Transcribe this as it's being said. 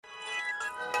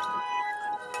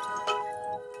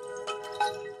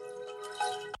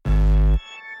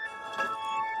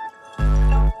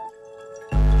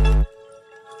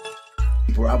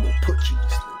I will put you to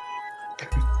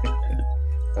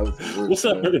sleep. What's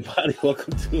up, everybody?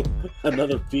 Welcome to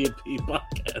another PNP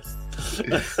podcast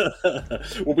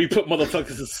where we put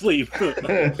motherfuckers to sleep.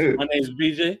 My name's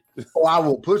BJ. Oh, I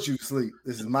will put you to sleep.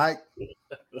 This is Mike.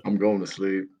 I'm going to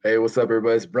sleep. Hey, what's up,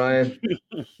 everybody? It's Brian.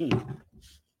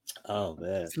 Oh,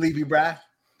 man. Sleepy Bri.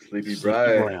 Sleepy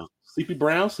Brian. Sleepy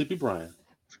Brown. Sleepy Brian.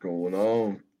 What's going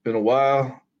on? Been a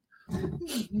while.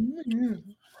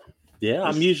 Yeah,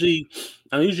 I'm usually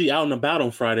out and about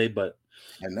on Friday, but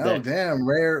I know, damn,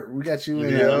 rare. We got you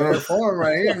in rare form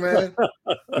right here, man.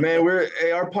 Man,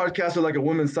 our podcasts are like a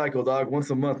women's cycle, dog.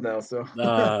 Once a month now, so.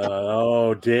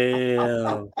 Oh,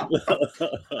 damn.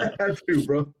 I had to,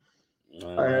 bro.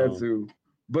 I had to.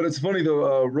 But it's funny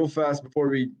though. Real fast before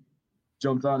we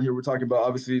jumped on here, we're talking about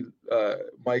obviously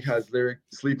Mike has Lyric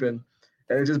sleeping,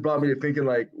 and it just brought me to thinking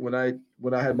like when I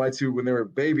had my two when they were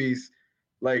babies.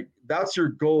 Like that's your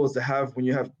goal is to have when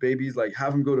you have babies, like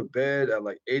have them go to bed at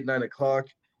like 8-9 o'clock.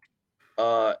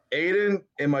 Aiden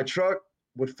in my truck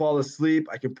would fall asleep.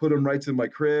 I can put him right to my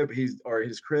crib. His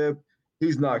crib.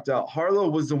 He's knocked out. Harlow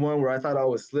was the one where I thought I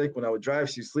was slick when I would drive.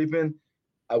 She's sleeping.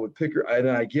 I would pick her and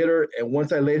then I get her. And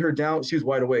once I laid her down, she was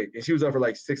wide awake and she was up for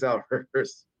like 6 hours.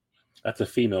 That's a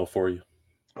female for you.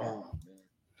 Oh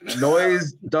man.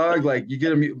 Noise, dog. Like you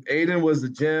get him. Aiden was the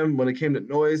gym when it came to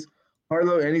noise.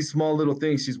 Harlow, any small little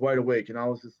thing, she's wide awake. And I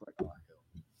was just like, oh,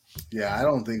 hell. Yeah, I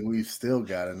don't think we've still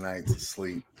got a night to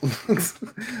sleep.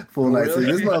 Full night sleep.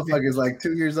 This motherfucker's like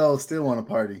 2 years old, still want to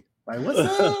party. Like, what's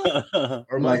up?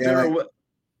 Or my favorite,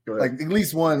 like at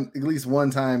least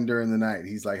one time during the night,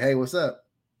 he's like, hey, what's up?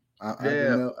 I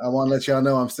want to let y'all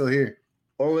know I'm still here.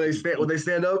 Or when they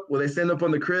stand up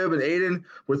on the crib and Aiden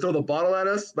would throw the bottle at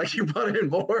us like you brought in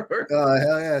more. Oh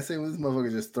hell yeah! See, this motherfucker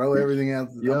just throw everything out.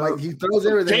 I'm like, he throws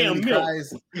everything and he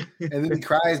cries, and then he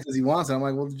cries because he wants it. I'm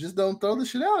like, well, just don't throw the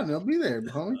shit out and he'll be there,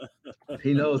 homie.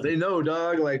 He knows. They know,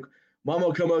 dog. Like, mom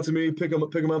will come up to me, pick him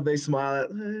up. They smile.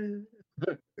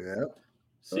 Yeah.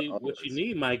 See, what you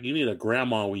need, Mike? You need a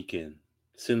grandma weekend.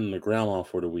 Send them to grandma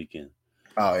for the weekend.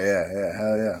 Oh yeah,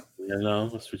 hell yeah. You know,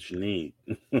 that's what you need.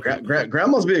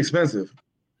 Grandmas be expensive.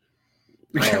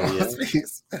 Grandmas be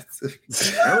expensive.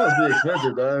 Grandmas be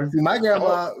expensive, dog. See, my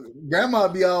grandma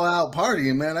be all out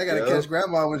partying, man. I gotta catch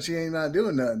grandma when she ain't not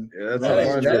doing nothing. Yeah,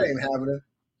 that ain't happening.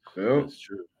 Yeah. That's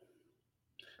true.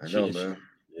 I know, man.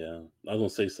 Yeah, I was gonna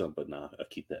say something, but nah, I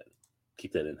keep that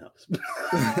in house.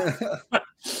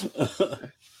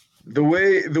 The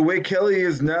way Kelly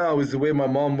is now is the way my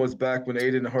mom was back when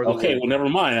Aiden and Harlow. Okay, well, never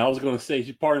mind. I was going to say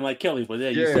she's partying like Kelly, but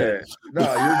you said.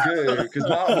 No, you're good. Because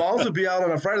moms would be out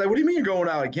on a Friday. Like, what do you mean you're going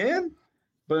out again?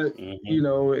 But you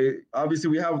know,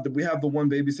 obviously we have the one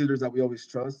babysitters that we always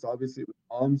trust. Obviously, with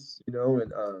moms, you know,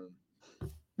 and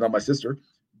not my sister,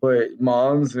 but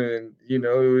moms, and you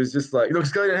know, it was just like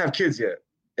because Kelly didn't have kids yet,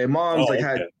 and moms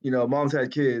moms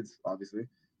had kids, obviously.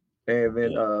 And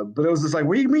then, but it was just like,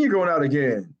 what do you mean you're going out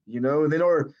again? You know, and then,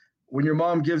 or when your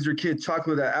mom gives your kid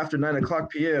chocolate after 9 o'clock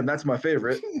p.m., that's my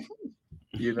favorite.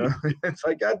 You know, it's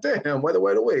like, God damn, why the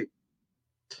wait?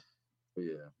 But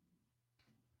yeah.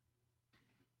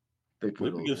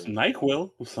 Maybe get some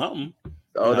NyQuil or something.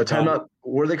 Oh, the timeout.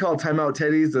 What are they called? Timeout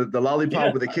teddies? The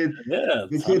lollipop with the kid. Yeah.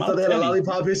 The kid thought they had a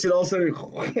lollipop and shit all of a sudden.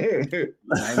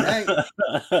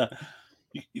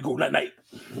 You go night.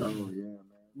 Oh, yeah,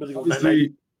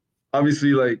 man.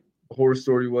 Obviously, like horror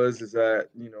story is that,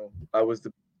 you know, I was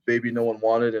the baby no one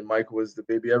wanted and Mike was the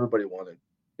baby everybody wanted,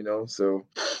 you know, so.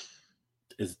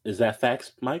 Is that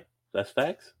facts, Mike? That's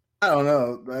facts? I don't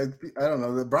know. I don't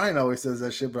know. Brian always says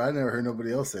that shit, but I never heard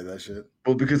nobody else say that shit.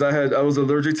 Well, because I was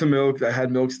allergic to milk. I had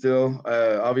milk still.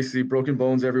 Obviously, broken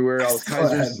bones everywhere. I was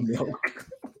Kaiser's milk.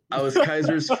 I was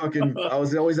Kaiser's fucking. I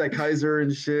was always at Kaiser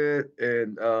and shit,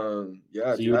 and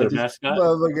yeah. So you were their mascot.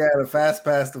 Look at a fast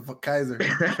pass to Kaiser.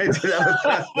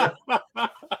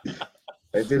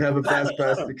 I did have a fast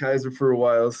pass to Kaiser for a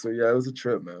while, so yeah, it was a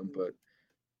trip, man. But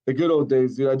the good old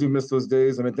days, dude. I do miss those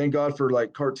days. I mean, thank God for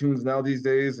like cartoons now these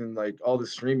days and like all the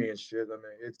streaming and shit. I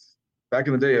mean, it's back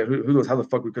in the day. Who knows how the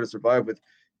fuck we could have survived with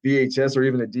VHS or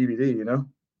even a DVD, you know?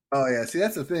 Oh yeah, see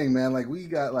that's the thing, man. Like we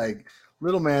got like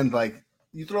little man like.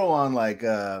 You throw on like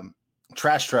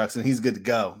trash trucks and he's good to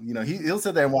go. You know, he'll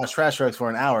sit there and watch trash trucks for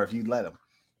an hour if you let him.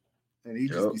 And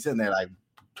he'd just be sitting there like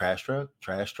trash truck.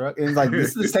 And it's like, this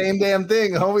is the same damn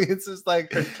thing, homie. It's just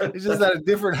like, it's just at a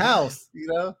different house, you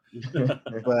know?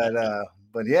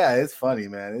 But yeah, it's funny,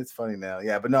 man. It's funny now.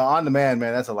 Yeah, but no, on demand,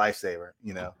 man, that's a lifesaver,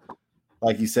 you know?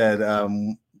 Like you said,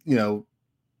 you know,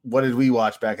 what did we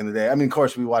watch back in the day? I mean, of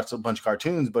course, we watched a bunch of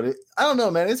cartoons, but I don't know,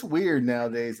 man. It's weird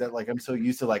nowadays that like I'm so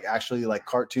used to like actually like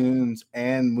cartoons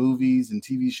and movies and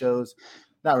TV shows.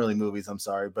 not really movies, I'm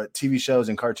sorry, but TV shows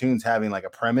and cartoons having like a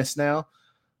premise now.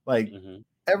 Like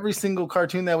every single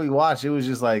cartoon that we watched, it was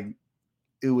just like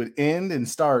it would end and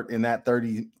start in that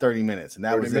 30 minutes, and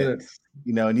that was it.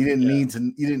 You know, and you didn't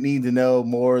need to know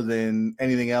more than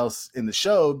anything else in the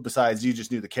show besides you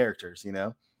just knew the characters, you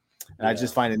know. And I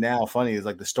just find it now funny is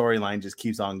like the storyline just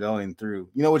keeps on going through,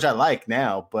 you know, which I like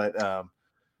now, but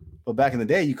back in the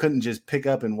day you couldn't just pick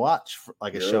up and watch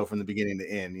like a show from the beginning to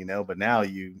end, you know. But now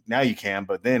you can,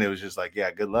 but then it was just like,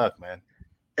 yeah, good luck, man.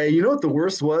 Hey, you know what the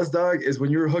worst was, dog, is when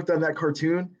you were hooked on that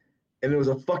cartoon and it was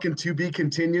a fucking to be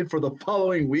continued for the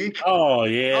following week. Oh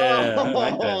yeah. I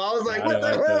was like, what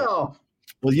the hell?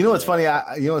 Well, you know what's funny?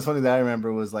 You know what's funny that I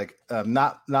remember was like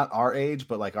not our age,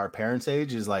 but like our parents'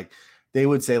 age is like they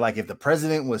would say like if the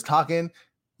president was talking,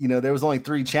 you know, there was only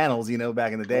 3 channels, you know,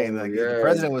 back in the day, and like if the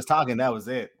president was talking, that was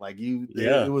it. Like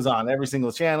it was on every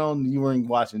single channel, and you weren't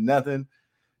watching nothing.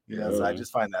 You know, so I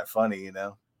just find that funny, you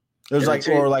know. There's like,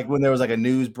 or like when there was like a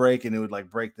news break and it would like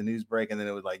break the news break and then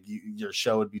it would like your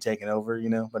show would be taken over, you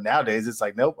know. But nowadays it's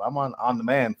like, nope, I'm on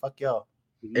demand. Fuck y'all.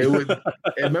 It would.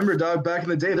 And remember, dog, back in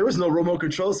the day, there was no remote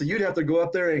control, so you'd have to go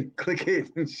up there and click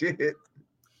it and shit.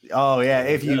 Oh yeah,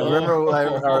 if you remember,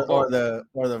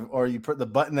 or you put the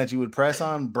button that you would press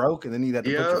on broke, and then you'd have to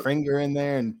put your finger in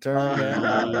there and turn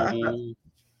it.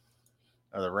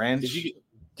 Or the wrench.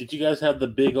 Did you guys have the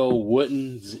big old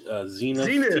wooden Zenith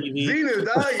TV? Zenith,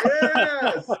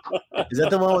 yes. Is that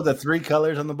the one with the 3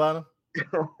 colors on the bottom?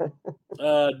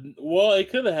 Well, it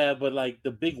could have had, but like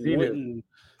the big wooden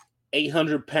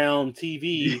 800-pound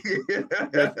TV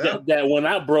that when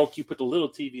I broke, you put the little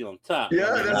TV on top.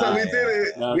 Yeah, that's how we did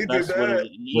it. We did that.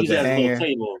 With the hanger.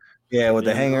 Table. Yeah, with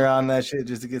the hanger on that shit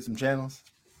just to get some channels.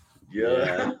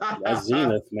 Yeah. That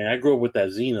Zenith, man. I grew up with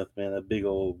that Zenith, man. That big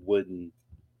old wooden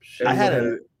shit.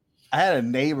 I had a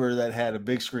neighbor that had a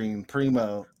big screen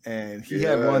Primo, and he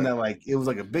had one that like it was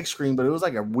like a big screen, but it was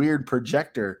like a weird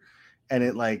projector, and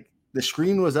it like the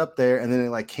screen was up there, and then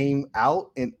it like came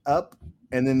out and up,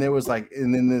 and then there was like,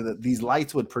 and then these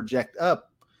lights would project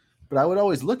up, but I would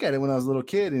always look at it when I was a little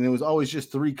kid, and it was always just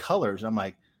 3 colors. I'm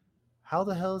like, how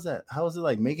the hell is that? How is it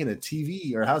like making a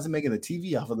TV, or how's it making a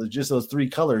TV off of just those 3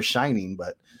 colors shining?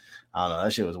 But I don't know,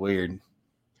 that shit was weird.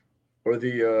 Or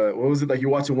the what was it, like you're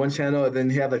watching one channel and then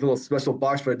he had like a little special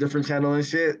box for a different channel and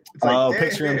shit? It's like,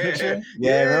 picture in picture?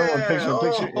 Yeah, remember when picture in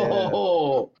picture?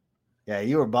 Yeah,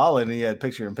 you were balling and you had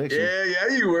picture in picture. Yeah,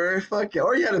 you were. Fuck yeah.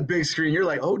 Or you had a big screen. You're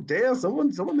like, oh damn,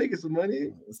 someone making some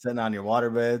money. Sitting on your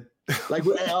waterbed. Like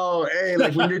when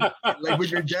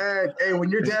your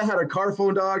dad had a car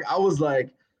phone, dog, I was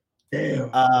like, damn.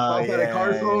 I had a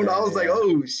car phone. I was like,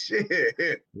 oh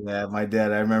shit. Yeah, I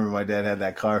remember my dad had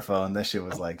that car phone. That shit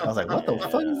was like, I was like, what the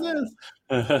fuck is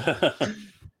this?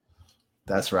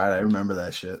 That's right. I remember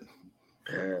that shit.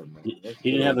 Yeah,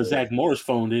 he didn't have the Zach Morris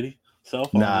phone, did he? Cell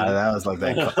phone. Nah, that was like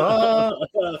that.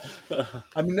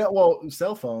 I mean,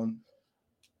 cell phone.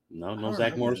 No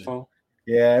Zach Morris phone.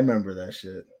 Yeah, I remember that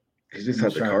shit. He just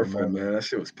had the car phone, man. That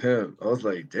shit was pimp. I was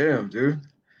like, damn, dude.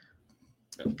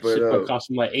 But shit cost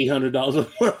him like $800 a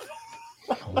month.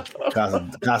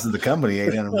 Cost the company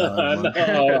 $800.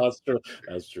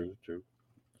 That's true.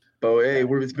 But hey,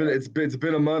 it's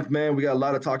been a month, man. We got a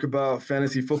lot to talk about.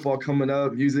 Fantasy football coming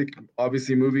up, music,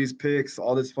 obviously movies, picks,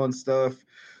 all this fun stuff.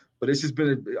 But it's just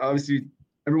been obviously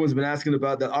everyone's been asking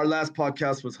about that. Our last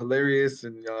podcast was hilarious,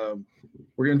 and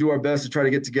we're gonna do our best to try to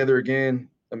get together again.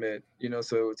 I mean,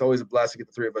 so it's always a blast to get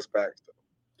the 3 of us back. So.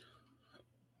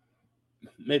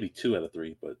 Maybe 2 out of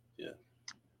 3, but yeah.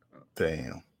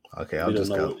 Damn. Okay, I'll just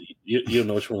go. You don't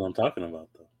know which one I'm talking about,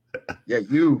 though. Yeah,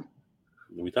 you.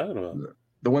 What are we talking about?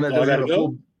 The one that doesn't have a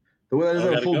full. The one that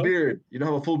doesn't have a full beard. You don't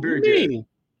have a full beard yet.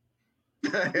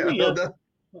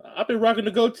 I've been rocking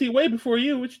the goatee way before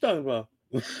you. What you talking about?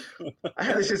 I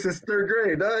had this shit since 3rd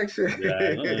grade, dog.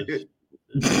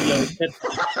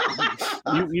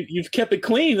 Yeah, you've kept it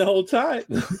clean the whole time.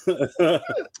 Oh,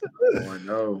 I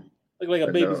know. Look like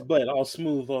a baby's butt, all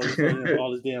smooth all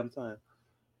this damn time.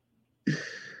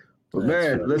 But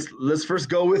man, let's first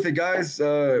go with it, guys.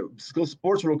 Let's go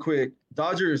sports real quick.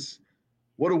 Dodgers,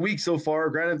 what a week so far.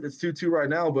 Granted, it's 2-2 right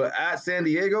now, but at San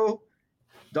Diego,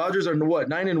 Dodgers are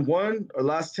 9-1 or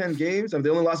last 10 games. I mean, they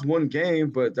only lost 1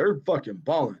 game, but they're fucking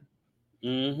balling.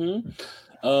 Mm-hmm.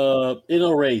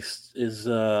 NL race is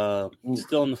still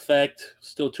in effect.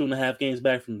 Still 2.5 games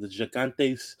back from the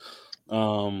Gigantes.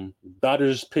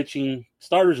 Dodgers pitching.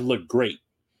 Starters look great.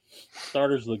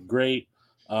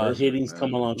 Hitting's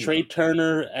coming along. Trey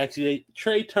Turner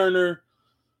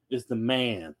is the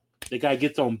man. The guy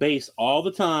gets on base all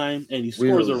the time, and he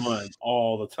scores a run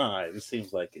all the time. It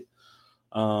seems like it.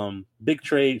 Big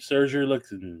trade. Scherzer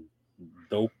looks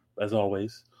dope as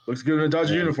always. Looks good in a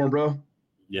Dodger uniform, bro.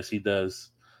 Yes, he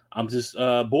does. I'm just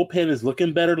bullpen is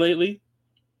looking better lately.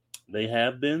 They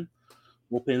have been.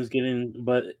 Bullpen's getting,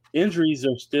 but injuries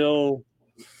are still.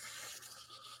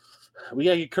 We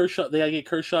gotta get Kershaw. They gotta get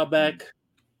Kershaw back.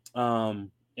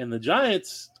 And the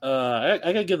Giants, I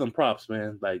gotta give them props,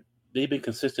 man. Like they've been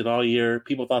consistent all year.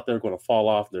 People thought they were going to fall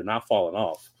off. They're not falling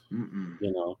off. Mm-mm.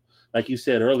 You know, like you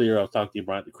said earlier, I was talking to you,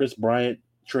 Brian. The Chris Bryant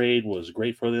trade was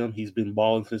great for them. He's been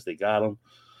balling since they got him.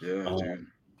 Yeah, dude.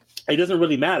 It doesn't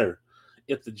really matter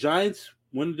if the Giants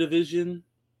win the division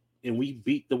and we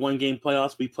beat the 1-game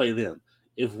playoffs. We play them.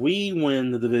 If we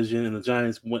win the division and the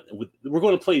Giants win, we're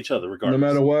going to play each other regardless. No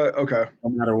matter what. Okay. No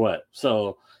matter what.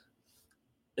 So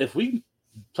if we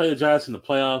play the Giants in the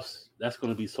playoffs, that's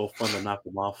going to be so fun to knock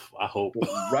them off. I hope.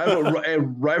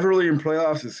 Rivalry in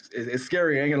playoffs is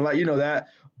scary. I ain't gonna lie, you know that.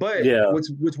 But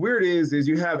what's weird is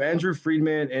you have Andrew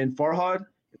Friedman and Farhad.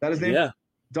 Is that his name? Yeah.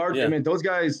 Dark. Yeah. I mean, those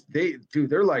guys,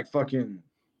 they're like fucking.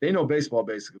 They know baseball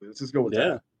basically. Let's just go with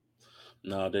that.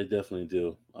 No, they definitely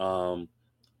do.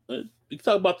 You can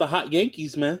talk about the hot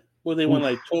Yankees, man. Where they won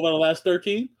like 12 out of the last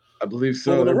 13. I believe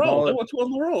so. 12 in a row. They won 12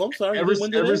 in a row. I'm sorry.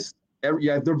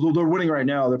 They're winning right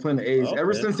now. They're playing the A's. Okay.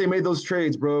 Ever since they made those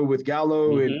trades, bro, with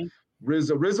Gallo and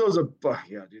Rizzo. Rizzo's dude.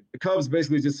 The Cubs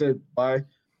basically just said bye.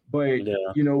 But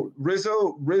you know,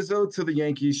 Rizzo to the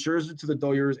Yankees, Scherzer to the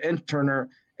Dodgers, and Turner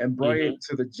and Bryant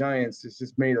to the Giants. It's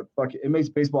just made it makes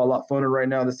baseball a lot funner right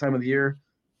now this time of the year.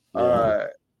 The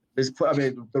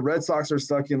Red Sox are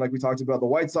sucking, like we talked about. The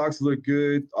White Sox look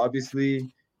good,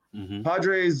 obviously.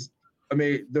 Padres. I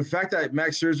mean, the fact that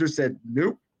Max Scherzer said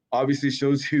nope obviously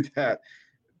shows you that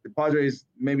the Padres.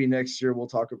 Maybe next year we'll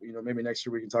talk. Maybe next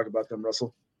year we can talk about them,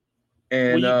 Russell.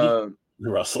 And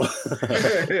Russell.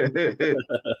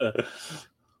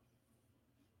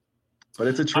 But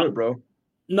it's a trip, bro.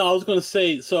 No, I was gonna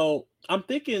say. So I'm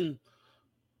thinking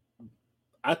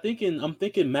Max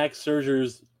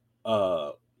Scherzer's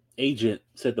agent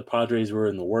said the Padres were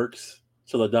in the works,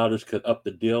 so the Dodgers could up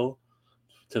the deal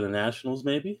to the Nationals,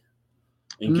 maybe.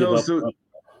 And give up. Do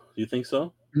you think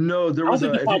so? No, there was. I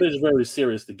don't think the Padres are very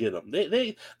serious to get him.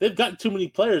 They've got too many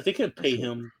players. They can't pay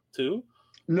him too.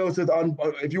 No, so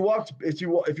if you watch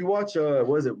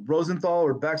what is it, Rosenthal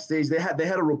or Backstage, they had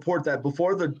a report that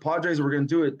before the Padres were going to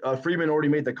do it, Freeman already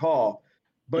made the call,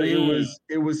 but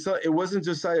it wasn't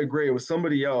Josiah Gray, it was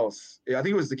somebody else. I think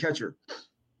it was the catcher.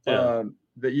 And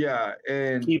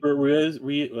Keeper Reyes.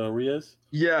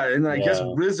 Yeah, and I guess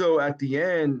Rizzo at the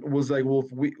end was like, well,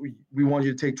 we want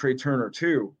you to take Trey Turner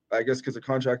too. I guess because the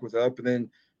contract was up, and then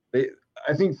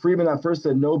I think Freeman at first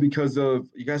said no because of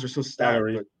you guys are so stacked.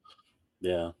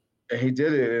 Yeah. And he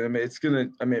did it. And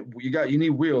I mean, you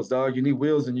need wheels, dog. You need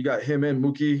wheels, and you got him and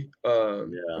Mookie. I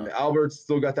mean, Albert's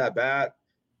still got that bat.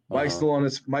 Mike's still on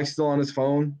his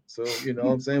phone. So you know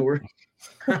what I'm saying?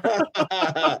 I'm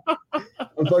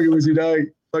fucking with you, dog.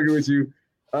 Fucking with you.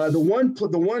 The one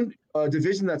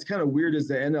division that's kind of weird is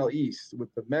the NL East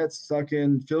with the Mets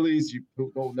sucking, Phillies, you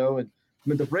don't know. And I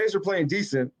mean the Braves are playing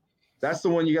decent. That's the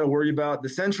one you gotta worry about. The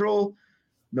Central.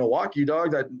 Milwaukee,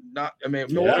 dog.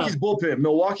 Milwaukee's bullpen.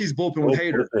 Milwaukee's bullpen with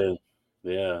Hader.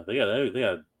 Yeah, they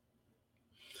got.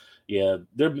 Yeah,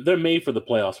 they're made for the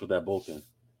playoffs with that bullpen.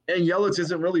 And Yelich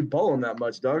isn't really balling that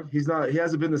much, dog. He's not. He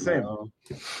hasn't been the same.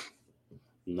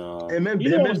 No. And then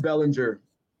Bellinger.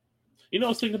 You know, I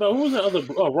was thinking about who was that other?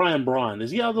 Oh, Ryan Braun.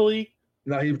 Is he out of the league?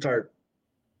 No, he retired.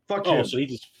 Fuck him. So he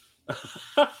just.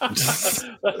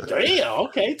 Damn.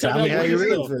 Okay. Tell me how you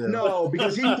read for them. No,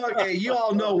 because he fucked. Hey, you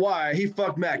all know why he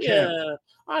fucked Matt Kemp. Yeah,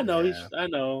 I know. Yeah. I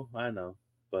know.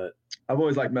 But I've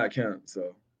always liked Matt Kemp.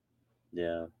 So.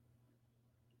 Yeah.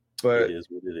 But it is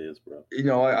what it is, bro. You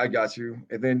know, I got you.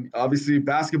 And then obviously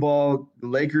basketball, the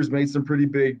Lakers made some pretty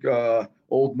big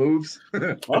old moves.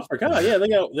 I forgot. Yeah, they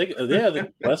got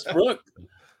Westbrook,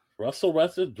 Russell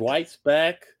Westbrook, Dwight's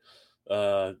back.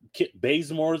 Kit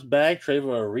Bazemore's back.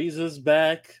 Trevor Ariza's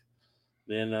back.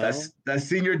 You know, that's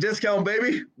senior discount,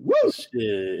 baby. Woo! Shit.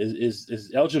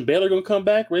 Is Elgin Baylor gonna come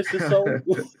back? Race his soul. They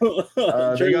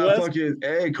got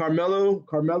fucking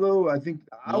Carmelo. I think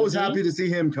I was happy to see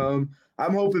him come.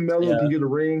 I'm hoping Melo can get a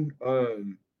ring.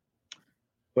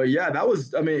 But yeah, that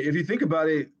was. I mean, if you think about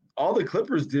it, all the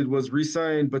Clippers did was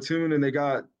re-sign Batum, and they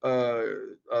got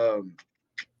Kawhi.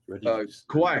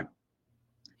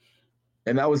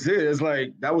 And that was it. It's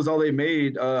like that was all they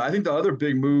made. I think the other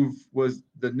big move was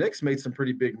the Knicks made some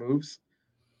pretty big moves.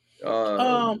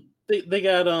 They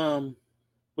got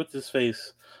what's his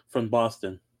face from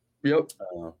Boston. Yep.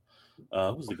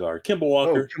 Who's the guard? Kemba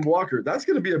Walker. Oh, Kemba Walker. That's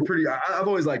gonna be a pretty. I've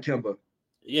always liked Kemba.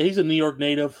 Yeah, he's a New York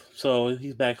native, so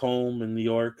he's back home in New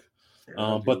York.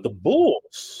 But the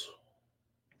Bulls,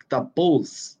 The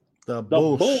Bulls. The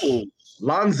Bulls.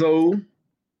 Lonzo,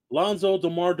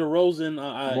 DeMar DeRozan.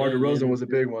 DeMar DeRozan was a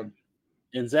big one.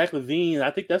 And Zach LaVine. I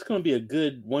think that's going to be a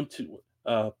good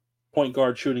 1-2 point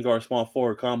guard, shooting guard, small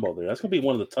forward combo there. That's going to be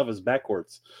one of the toughest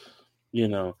backcourts,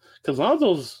 because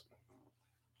Lonzo's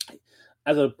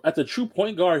as a true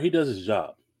point guard, he does his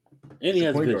job, and he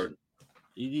has vision.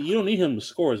 You don't need him to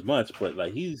score as much, but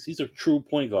like he's a true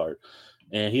point guard,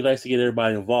 and he likes to get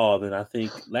everybody involved. And I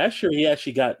think last year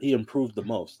he improved the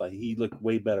most. Like he looked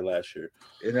way better last year,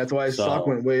 and that's why his stock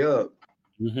went way up.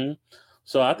 Mm-hmm.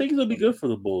 So I think it'll be good for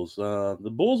the Bulls.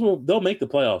 The Bulls they'll make the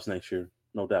playoffs next year,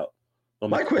 no doubt.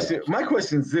 My question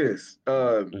is this: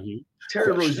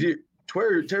 Terry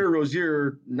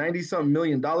Rozier, $90-something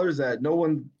million that no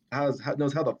one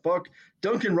knows how the fuck.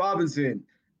 Duncan Robinson,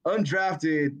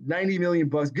 undrafted, $90 million.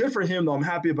 Good for him, though. I'm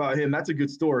happy about him. That's a good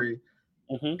story.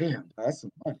 Mm-hmm. Damn, that's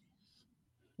some money.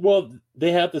 Well,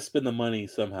 they have to spend the money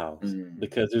somehow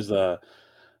because there's a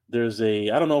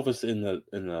I don't know if it's in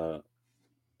the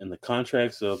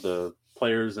contracts of the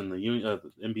players in the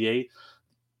NBA.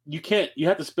 You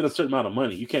have to spend a certain amount of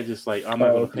money. You can't just like, I'm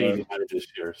not going to pay anybody this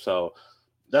year. So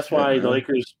that's why the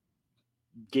Lakers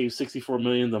gave $64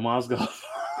 million to Mozgov.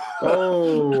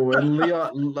 And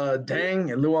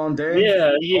Luol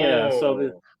Deng. Yeah.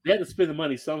 So they had to spend the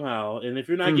money somehow. And if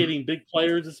you're not getting big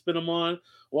players to spend them on,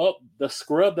 well, the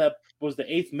scrub that was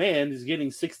the eighth man is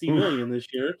getting $60 million this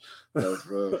year. That's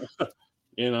rough.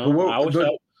 I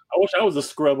wish I was a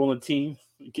scrub on the team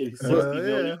getting $60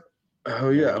 million.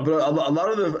 Oh yeah, but a lot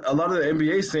of the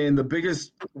NBA saying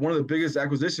one of the biggest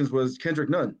acquisitions was Kendrick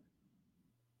Nunn.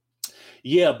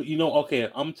 Yeah, but okay,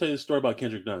 I'm gonna tell you a story about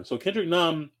Kendrick Nunn. So Kendrick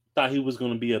Nunn thought he was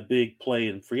going to be a big play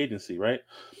in free agency, right?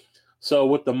 So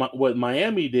what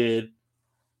Miami did,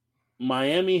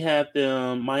 Miami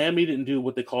didn't do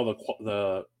what they call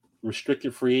the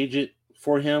restricted free agent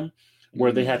for him,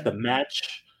 where they had to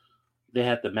match. They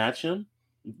had to match him.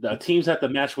 The teams had to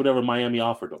match whatever Miami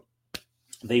offered them.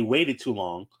 They waited too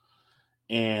long,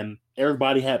 and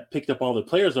everybody had picked up all the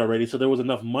players already, so there was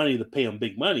enough money to pay him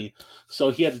big money. So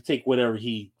he had to take whatever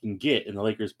he can get, and the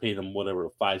Lakers paid him whatever,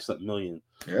 $5-something million.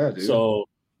 Yeah, dude. So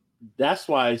that's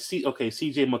why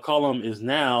CJ McCollum is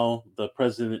now the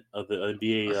president of the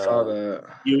NBA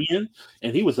union,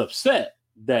 and he was upset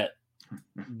that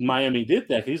Miami did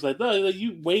that. He's like, no,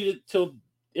 you waited till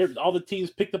all the teams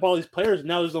picked up all these players, and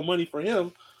now there's no money for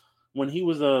him when he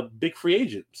was a big free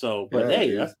agent. So, but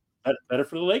that's better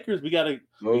for the Lakers. We gotta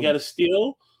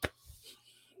steal,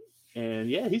 and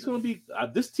he's gonna be.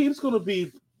 This team's gonna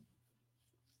be.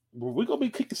 We're gonna be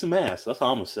kicking some ass. That's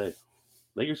all I'm gonna say.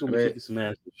 Lakers gonna be kicking some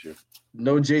ass this year.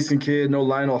 No Jason Kidd, no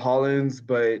Lionel Hollins,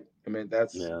 but I mean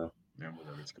that's whatever.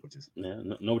 It's coaches. Yeah,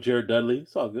 no Jared Dudley.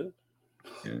 It's all good.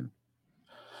 Yeah,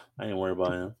 I ain't worried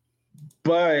about him.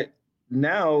 But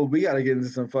now we gotta get into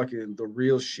some the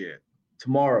real shit.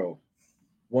 Tomorrow,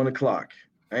 1:00.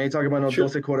 I ain't talking about no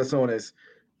Doce Corazones.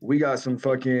 We got some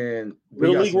fucking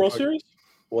Little League World Series.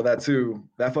 Well, that too.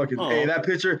 That fucking that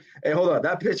picture. Hey, hold on.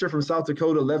 That picture from South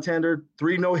Dakota, left-hander,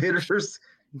 3 no-hitters,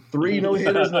 3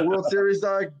 no-hitters in the World Series,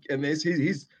 dog. And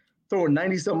he's throwing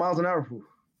 90-something miles an hour.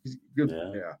 He's good.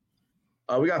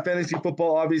 Yeah. We got fantasy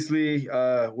football. Obviously,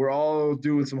 we're all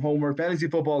doing some homework. Fantasy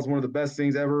football is one of the best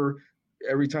things ever.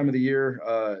 Every time of the year.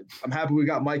 I'm happy we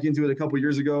got Mike into it a couple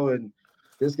years ago, and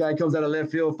this guy comes out of left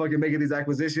field, fucking making these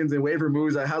acquisitions and waiver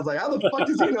moves. I was like, how the fuck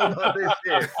does he know about this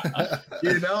shit?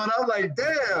 And I'm like,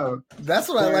 damn. That's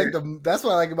what I like. That's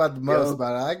what I like about the most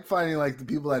about it. I like finding like the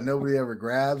people that nobody ever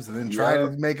grabs and then try to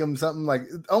make them something like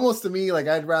almost to me. Like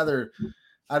I'd rather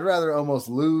almost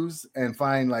lose and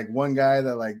find like one guy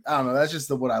that like I don't know. That's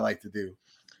just what I like to do.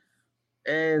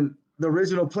 And the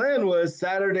original plan was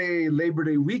Saturday, Labor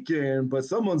Day weekend, but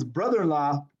someone's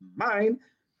brother-in-law, mine.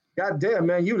 God damn,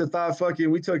 man, you would have thought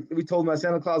fucking we told my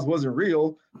Santa Claus wasn't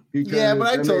real. Because, but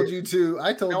I told you too.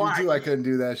 I couldn't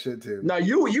do that shit too. No,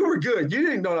 you were good. You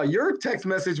didn't know. No, your text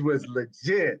message was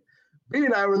legit. Me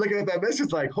and I were looking at that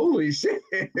message like, holy shit.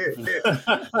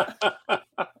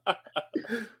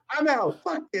 I'm out.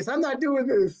 Fuck this. I'm not doing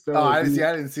this. So, I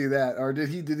didn't see that. Or did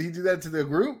he do that to the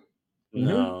group?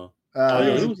 No.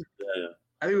 I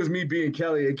think it was me being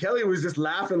Kelly, and Kelly was just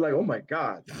laughing like, "Oh my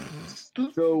god!"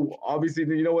 So obviously,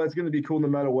 you know what? It's going to be cool no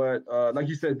matter what. Like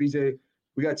you said, BJ,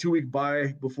 we got 2-week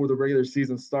bye before the regular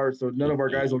season starts, so none of our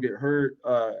guys will get hurt.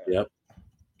 Yep.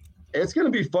 It's going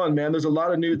to be fun, man. There's a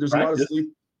lot of new. There's practice. A lot of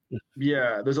sleep.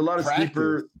 Yeah, there's a lot of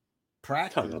sleeper.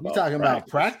 Practice. You talking about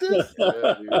practice?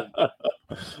 Yeah,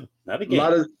 Not a game.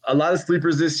 A lot of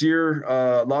sleepers this year.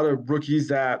 A lot of rookies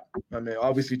that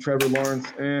obviously Trevor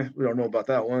Lawrence. We don't know about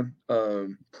that one.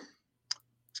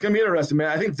 It's gonna be interesting, man.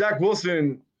 I think Zach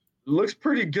Wilson looks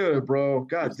pretty good, bro.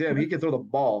 God damn, he can throw the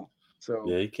ball. So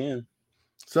Yeah, he can.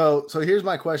 So here's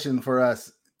my question for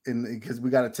us, because we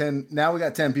got 10 now. We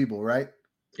got 10 people, right?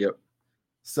 Yep.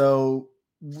 So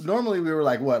normally we were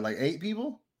like 8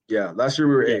 people? Yeah, last year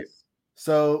we were 8.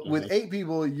 So with 8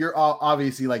 people, you're all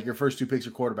obviously like your first 2 picks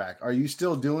are quarterback. Are you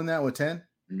still doing that with 10?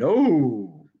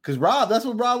 No, because that's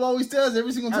what Rob always does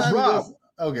every single time. Rob.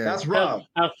 Okay, that's Rob.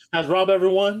 Has Rob ever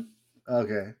won?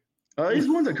 Okay. He's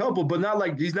won a couple, but not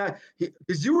like he's not.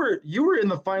 Because you were in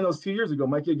the finals 2 years ago,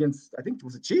 Mikey, against I think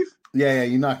was it Chief? Yeah,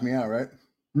 you knocked me out, right?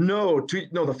 No,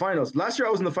 the finals. Last year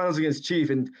I was in the finals against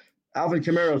Chief, and Alvin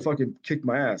Kamara fucking kicked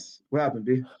my ass. What happened,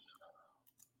 B?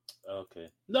 Okay.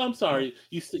 No, I'm sorry.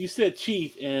 You said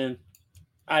Chief, and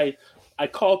I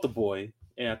called the boy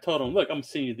and I told him, look, I'm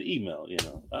sending you the email.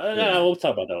 We'll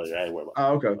talk about that later. I ain't worried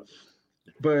about it. Okay.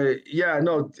 But yeah,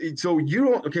 no. So you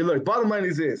don't. Okay, look. Bottom line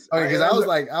is this. Okay, because I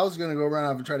was gonna go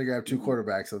around and try to grab 2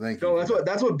 quarterbacks. So thank you. No,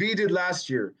 that's what B did last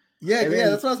year. Yeah,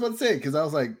 that's what I was about to say. Because I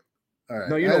was like, all right.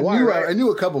 No, you know why? Right? I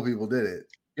knew a couple people did it.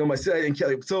 Myself and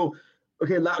Kelly. So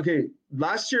okay,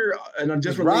 last year, and I'm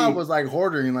just Rob was like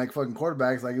hoarding like fucking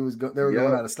quarterbacks, like they were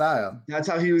going out of style. That's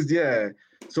how he was. Yeah.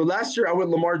 So last year I went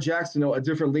Lamar Jackson, a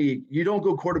different league. You don't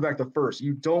go quarterback the first.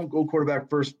 You don't go quarterback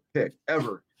first pick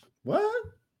ever. What?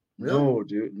 Really? No,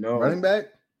 dude. No. Running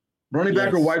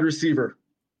back or wide receiver.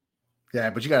 Yeah,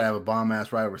 but you gotta have a bomb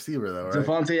ass wide receiver though, right?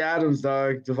 Devontae Adams,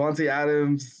 dog. Devontae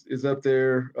Adams is up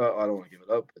there. I don't want to give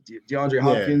it up. DeAndre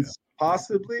Hopkins,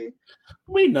 possibly.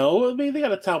 We know. I mean, they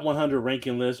got a top 100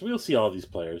 ranking list. We'll see all these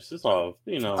players. It's all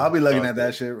I'll be looking at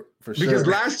that shit for sure. Because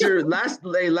last year,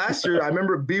 I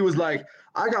remember B was like,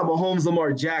 I got Mahomes,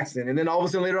 Lamar Jackson, and then all of a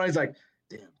sudden later on, he's like,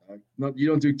 damn, dog, no, you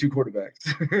don't do 2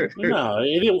 quarterbacks. No,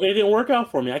 it didn't work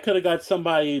out for me. I could have got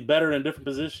somebody better in a different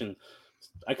position.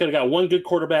 I could have got one good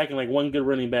quarterback and like one good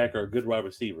running back or a good wide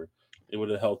receiver. It would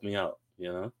have helped me out,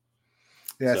 Yeah,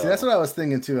 see, that's what I was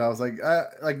thinking too. I was like,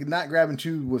 not grabbing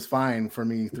 2 was fine for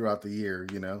me throughout the year.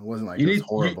 It wasn't like it was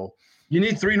horrible. You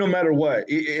need 3 no matter what.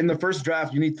 In the first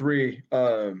draft, you need 3.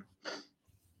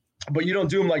 But you don't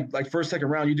do them like first, second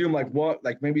round. You do them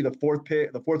like maybe the 4th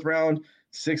pick, the 4th round,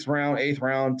 6th round, 8th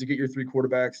round to get your 3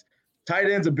 quarterbacks. Tight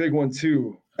end's a big one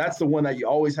too. That's the one that you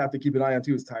always have to keep an eye on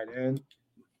too. Is tight end.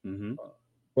 Mm-hmm.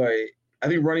 But I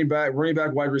think running back,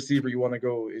 wide receiver, you want to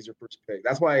go is your first pick.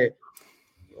 That's why.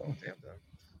 Oh damn!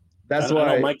 That's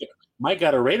why. Mike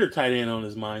got a Raider tight end on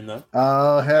his mind though.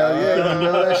 Oh hell yeah! You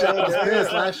remember that shit with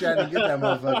this last year? I didn't get that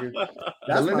motherfucker.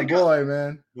 That's my boy,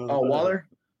 man. Oh Waller.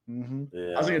 Mm-hmm.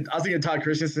 Yeah. I was thinking Todd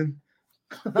Christensen.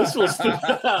 This was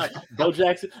Bo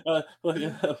Jackson. What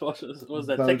was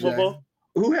that? Tecmo Bowl?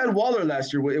 Who had Waller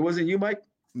last year? It wasn't you, Mike?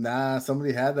 Nah,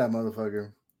 somebody had that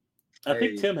motherfucker. I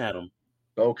think Tim had him.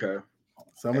 Okay.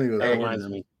 Somebody was. That reminds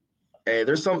me. Hey,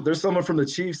 there's someone from the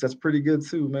Chiefs that's pretty good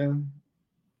too, man,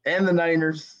 and the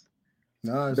Niners.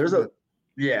 No,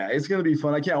 it's gonna be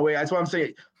fun. I can't wait. That's what I'm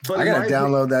saying. But I gotta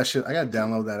download that shit. I gotta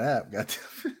download that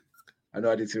app. I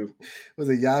know I did too. Was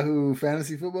it Yahoo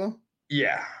Fantasy Football?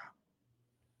 Yeah.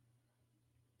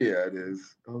 Yeah, it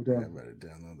is. Oh damn! I better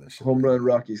download that shit. Home Run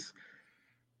Rockies.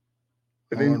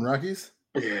 Home Run Rockies?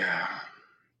 Yeah.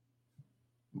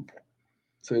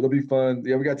 So it'll be fun.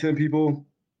 Yeah, we got 10 people,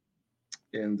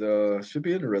 and should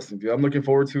be interesting. I'm looking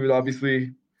forward to it.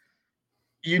 Obviously,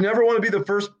 you never want to be the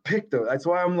first pick, though. That's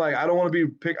why I'm like, I don't want to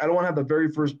be pick. I don't want to have the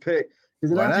very first pick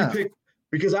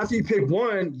because after you pick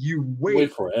one, you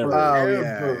wait forever.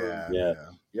 Oh yeah.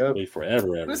 Yep. Wait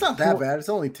forever. But it's not that bad. It's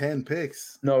only 10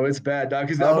 picks. No, it's bad, dog.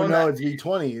 It's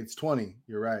 20. It's 20.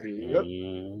 You're right.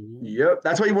 Yep.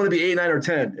 That's why you want to be 8, 9, or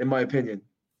 10, in my opinion.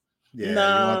 Yeah.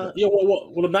 Nah. Yeah.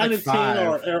 Well, 9 and 10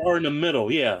 are in the middle.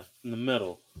 Yeah, in the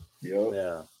middle. Yep.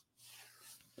 Yeah.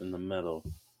 In the middle.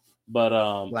 But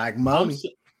like money.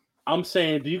 I'm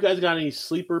saying, do you guys got any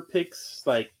sleeper picks?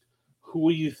 Like,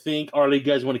 who you think, or do you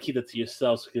guys want to keep that to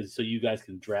yourselves so you guys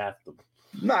can draft them?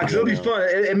 Nah, because it'll be fun.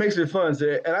 It makes it fun.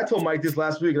 And I told Mike this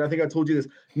last week, and I think I told you this.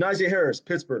 Najee Harris,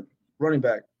 Pittsburgh, running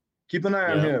back. Keep an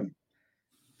eye on him.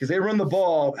 Because they run the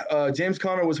ball. James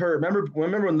Conner was hurt. Remember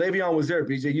when Le'Veon was there,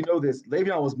 BJ? You know this.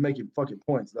 Le'Veon was making fucking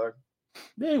points, dog.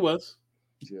 Yeah, he was.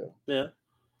 Yeah.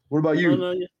 What about you?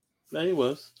 No, he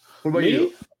was. What about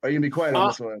you? Are you going to be quiet on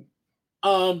this one?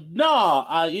 No.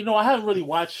 I haven't really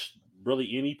watched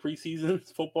any preseason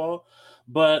football.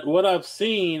 But what I've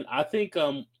seen, I think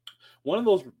one of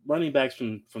those running backs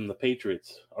from the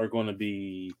Patriots are going to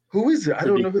be. Who is it? I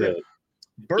don't know who that is.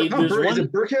 Is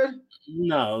it Burkhead?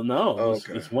 No. Oh,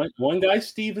 okay. It's one guy,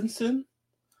 Stevenson.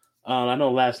 I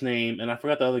know last name, and I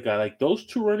forgot the other guy. Like, those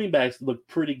 2 running backs look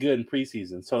pretty good in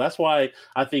preseason. So that's why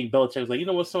I think Belichick was like, you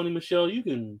know what, Sony Michel,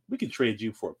 we can trade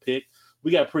you for a pick.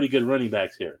 we got pretty good running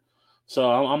backs here. So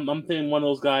I'm thinking one of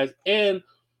those guys, and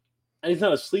he's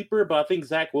not a sleeper, but I think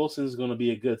Zach Wilson is going to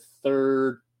be a good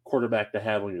third quarterback to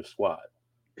have on your squad.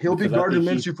 He'll be Gardner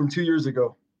Minshew from 2 years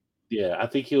ago. Yeah, I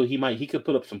think he could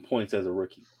put up some points as a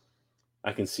rookie.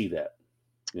 I can see that.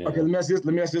 Yeah. Okay, let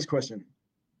me ask this question.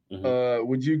 Mhm.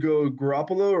 Would you go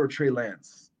Garoppolo or Trey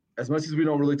Lance? As much as we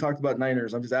don't really talk about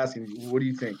Niners, I'm just asking you, what do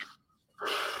you think?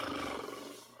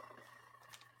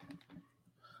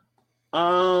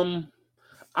 I'm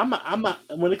not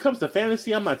when it comes to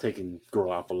fantasy, I'm not taking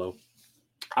Garoppolo.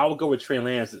 I would go with Trey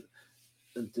Lance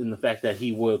in the fact that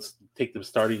he will take the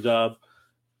starting job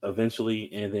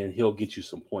eventually, and then he'll get you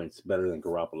some points better than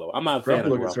Garoppolo. I'm not a fan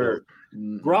of Gets Garoppolo. hurt.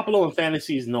 Garoppolo in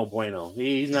fancy is no bueno.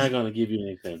 He's not going to give you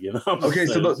anything. You know. Okay,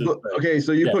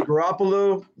 so you put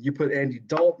Garoppolo, you put Andy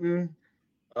Dalton.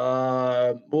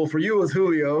 Well, for you it was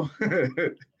Julio.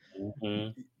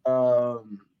 Mhm.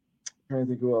 Trying to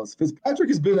think who else. Fitzpatrick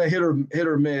has been a hit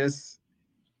or miss.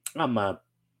 I'm not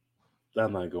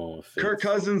going with Fitz. Kirk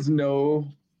Cousins, no.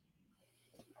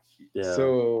 Yeah.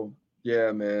 So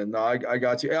yeah, man. No, I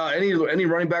got you. Any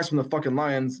running backs from the fucking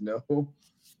Lions? No.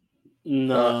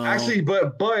 No. Actually,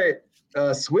 but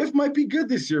Swift might be good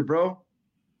this year, bro.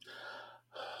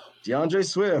 DeAndre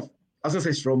Swift. I was gonna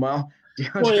say Stromile.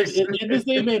 Well, if his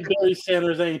name ain't Barry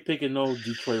Sanders, I ain't picking no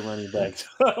Detroit running backs.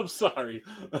 I'm sorry.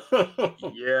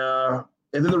 Yeah.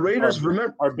 And then the Raiders,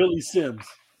 or Billy Sims.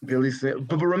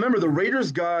 But remember, the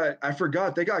Raiders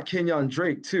they got Kenyon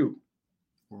Drake too.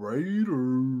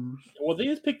 Raiders. Well, they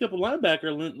just picked up a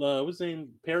linebacker. What's his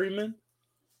name? Perryman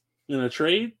in a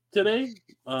trade today.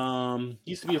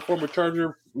 Used to be a former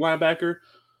Charger linebacker.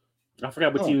 I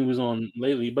forgot what team he was on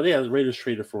lately, but yeah, the Raiders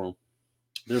traded for him.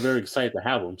 They're very excited to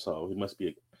have him, so he must be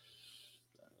a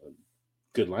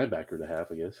good linebacker to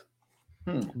have, I guess.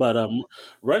 But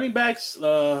running backs,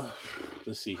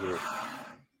 let's see here.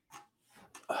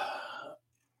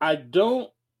 I don't.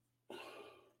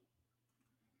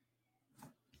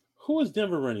 Who is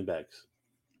Denver running backs?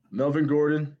 Melvin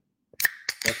Gordon.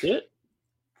 That's it?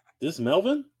 This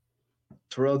Melvin?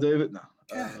 Terrell Davis? No.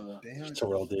 Damn.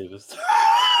 Terrell Davis.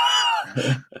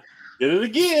 Did it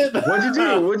again.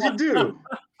 What'd you do?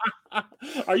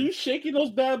 Are you shaking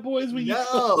those bad boys when you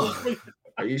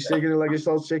Are you shaking it like a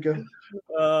salt shaker?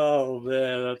 Oh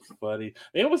man, that's funny.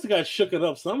 They must have got shooken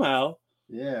up somehow.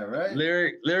 Yeah, right.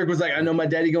 Lyric was like, I know my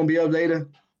daddy gonna be up later.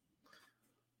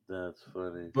 That's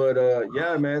funny. But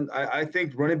yeah, man, I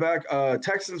think running back,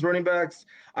 Texans running backs.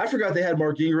 I forgot they had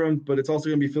Mark Ingram, but it's also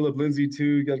gonna be Phillip Lindsay too.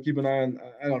 You gotta keep an eye on.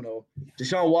 I don't know.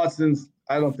 Deshaun Watson's.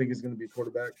 I don't think is gonna be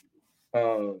quarterback.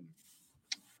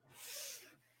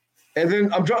 And then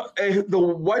the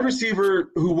wide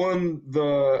receiver who won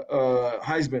the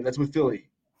Heisman. That's with Philly,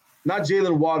 not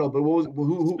Jalen Waddle, but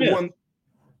who won?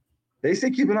 They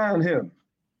say keep an eye on him.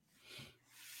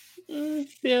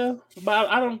 Yeah, but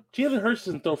I don't. Jalen Hurts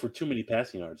doesn't throw for too many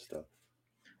passing yards, though.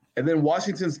 And then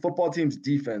Washington's football team's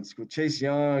defense with Chase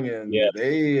Young and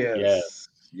Yes.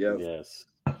 Mike's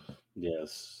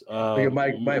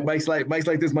like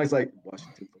this. Mike's like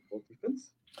Washington football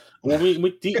defense. Well,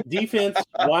 defense,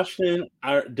 Washington,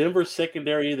 our Denver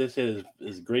secondary. They said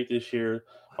is great this year.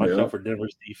 Watch out for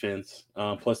Denver's defense.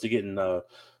 Plus, they're getting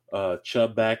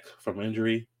Chubb back from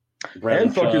injury.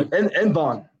 And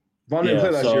Vaughn. Vaughn didn't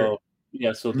play last year.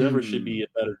 Yeah, so Denver should be a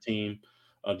better team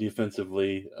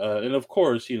defensively, and of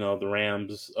course, the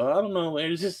Rams. I don't know.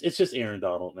 It's just Aaron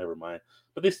Donald. Never mind.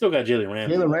 But they still got Jalen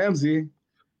Ramsey.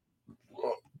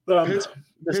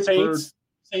 The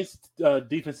Saints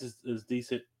defense is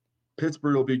decent.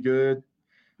 Pittsburgh will be good.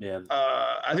 Yeah.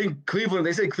 I think Cleveland.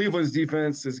 They say Cleveland's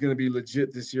defense is going to be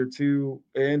legit this year too,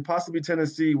 and possibly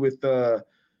Tennessee with Bud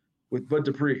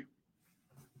Dupree.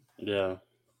 Yeah.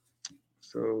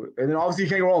 So, and then obviously you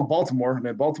can't go wrong with Baltimore.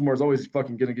 Man, Baltimore is always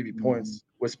fucking going to give you points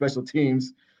with special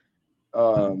teams.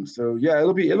 So yeah,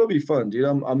 it'll be fun, dude.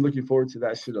 I'm looking forward to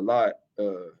that shit a lot.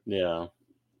 Yeah.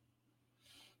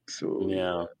 So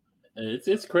yeah,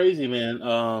 it's crazy, man.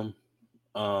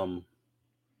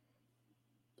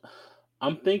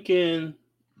 I'm thinking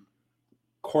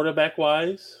quarterback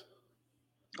wise.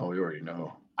 Oh, you already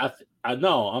know. I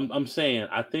know. I'm saying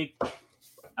I think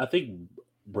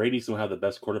Brady's gonna have the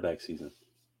best quarterback season.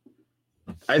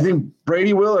 I think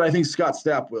Brady will, and I think Scott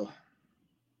Stapp will.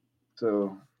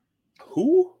 So,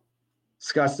 who?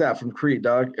 Scott Stapp from Creed,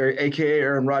 dog, aka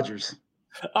Aaron Rodgers.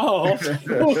 Oh, I'm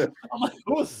like,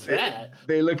 who's that?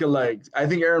 They look alike. I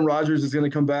think Aaron Rodgers is gonna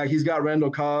come back. He's got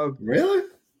Randall Cobb. Really?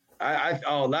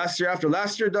 Last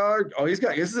year, dog. Oh, this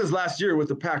is his last year with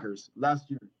the Packers. Last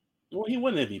year. Well, he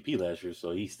won MVP last year,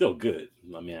 so he's still good.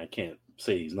 I mean, I can't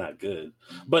say he's not good.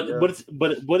 But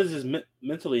what is his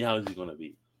mentally? How is he going to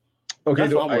be? Okay,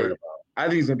 that's what I'm worried about. I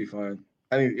think he's going to be fine.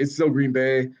 I think it's still Green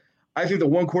Bay. I think the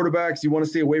one quarterbacks you want to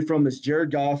stay away from is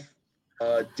Jared Goff,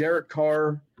 Derek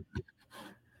Carr.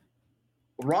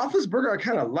 Roethlisberger I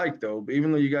kind of like though, but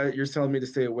even though you're telling me to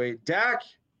stay away. Dak,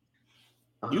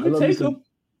 you can take him.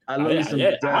 I love you some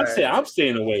Dak. I'm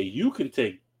staying away. You can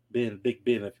take Big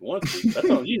Ben if you want to. That's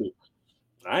on you.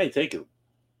 I ain't taking him.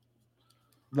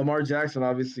 Lamar Jackson,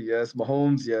 obviously, yes.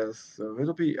 Mahomes, yes. So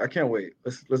it'll be. I can't wait.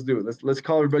 Let's do it. Let's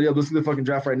call everybody up. Let's do the fucking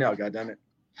draft right now. God damn it.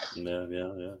 Yeah.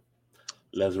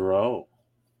 Let's roll.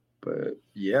 But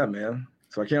yeah, man.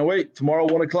 So I can't wait. Tomorrow,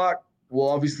 1:00. We'll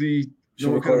obviously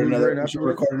record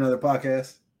another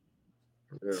podcast.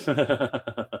 Yeah.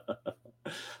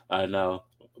 I know.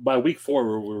 By week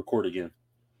 4, we'll record again.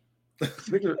 All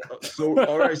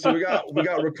right. So we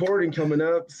got recording coming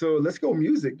up. So let's go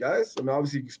music, guys. I mean,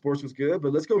 obviously sports was good,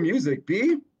 but let's go music.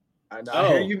 B, I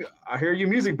hear you. I hear you,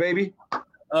 music, baby.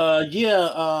 Man,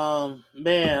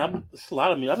 it's a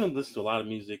lot of music. I've been listening to a lot of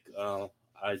music.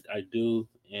 I do,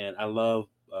 and I love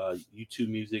YouTube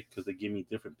music because they give me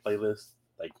different playlists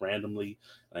like randomly,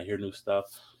 and I hear new stuff.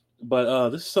 But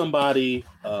this is somebody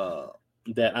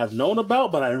that I've known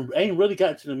about, but I ain't really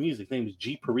got into the music. His name is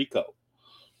G Perico.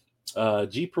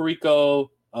 G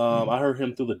Perico. I heard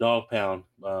him through the Dog Pound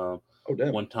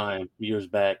one time years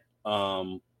back. I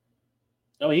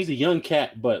mean, he's a young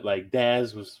cat, but like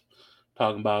Daz was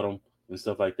talking about him and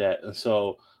stuff like that. And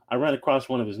so I ran across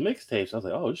one of his mixtapes. I was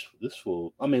like, oh, this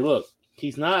fool. I mean, look,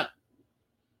 he's not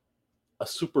a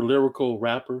super lyrical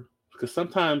rapper because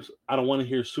sometimes I don't want to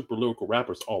hear super lyrical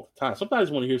rappers all the time. Sometimes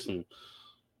I want to hear some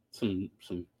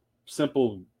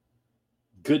simple,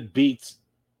 good beats,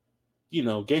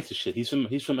 gangster shit. He's from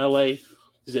LA.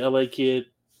 He's an LA kid.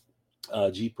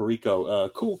 G Perico,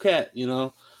 cool cat,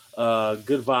 good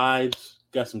vibes.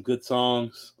 Got some good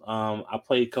songs. I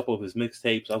played a couple of his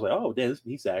mixtapes. I was like, oh, damn,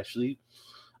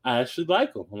 I actually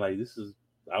like him. I'm like,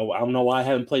 I don't know why I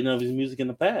haven't played none of his music in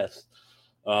the past.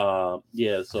 So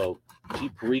G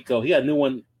Perico, he got a new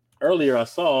one earlier I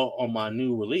saw on my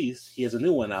new release. He has a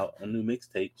new one out, a new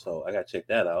mixtape. So I got to check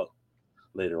that out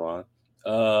later on.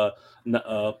 The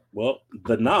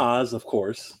Nas, of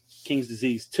course. King's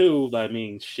Disease 2. I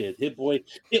mean, shit. Hit Boy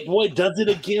does it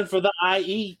again for the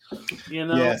IE.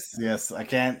 Yes. I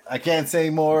can't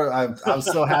say more. I'm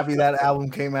so happy that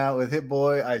album came out with Hit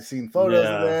Boy. I've seen photos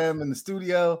of them in the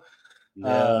studio.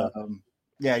 Yeah.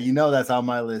 That's on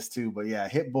my list too. But yeah,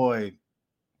 Hit Boy.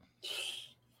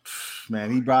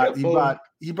 Man, he brought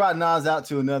Nas out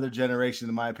to another generation,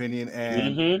 in my opinion,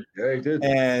 and yeah, he did.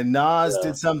 And Nas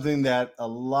did something that a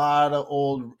lot of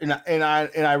old and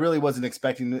I really wasn't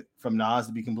expecting it from Nas,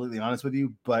 to be completely honest with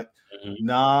you. But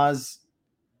Nas,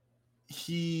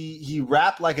 he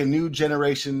rapped like a new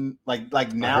generation,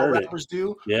 like now rappers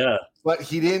do. Yeah, but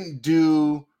he didn't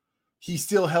do. He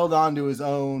still held on to his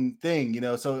own thing,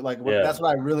 So that's what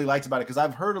I really liked about it, because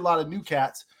I've heard a lot of new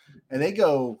cats. And they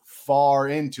go far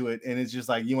into it, and it's just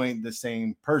like you ain't the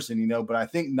same person, But I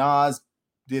think Nas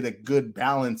did a good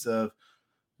balance of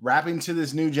rapping to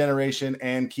this new generation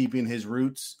and keeping his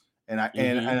roots. And I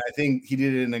think he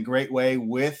did it in a great way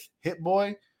with Hit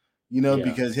Boy,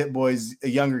 because Hit Boy's a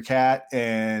younger cat.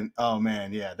 And oh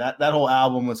man, yeah, that whole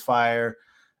album was fire.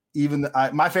 Even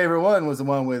my favorite one was the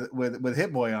one with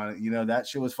Hit Boy on it. That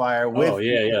shit was fire with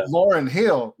Lauryn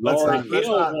Hill. Lauryn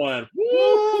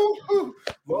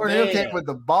Hill came with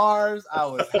the bars. I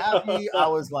was happy. I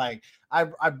was like, I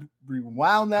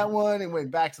rewound that one and went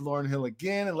back to Lauryn Hill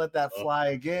again and let that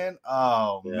fly again.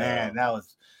 Oh man,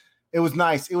 it was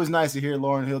nice. It was nice to hear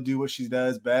Lauryn Hill do what she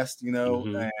does best,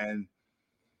 and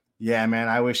yeah, man,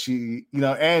 I wish she,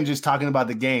 and just talking about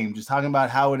the game, just talking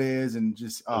about how it is, and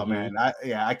just man,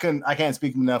 I can't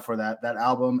speak enough for that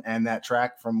album and that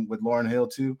track with Lauryn Hill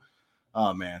too.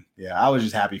 Oh man, yeah, I was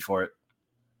just happy for it.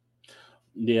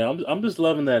 Yeah, I'm just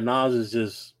loving that Nas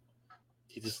is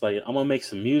he's just like, I'm gonna make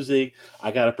some music. I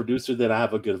got a producer that I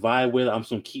have a good vibe with. I'm just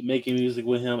gonna keep making music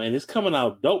with him, and it's coming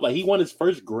out dope. Like he won his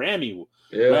first Grammy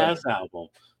last album,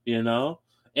 And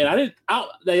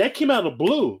that came out of the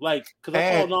blue, like, because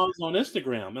I saw Nas on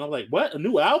Instagram, and I'm like, what, a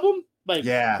new album? Like,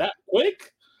 that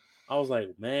quick? I was like,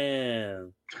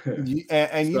 man. You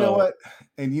know what?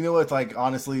 And you know what? Like,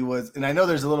 honestly, was, and I know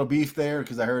there's a little beef there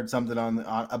because I heard something on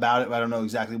about it, but I don't know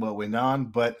exactly what went on.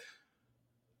 But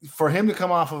for him to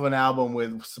come off of an album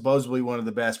with supposedly one of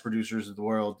the best producers of the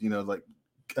world, like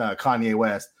Kanye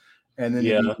West, and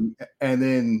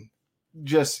then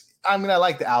just, I mean, I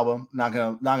like the album. Not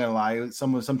gonna lie,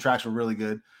 some tracks were really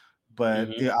good, but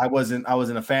I wasn't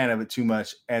a fan of it too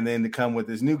much. And then to come with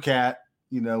this new cat,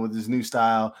 with his new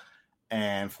style.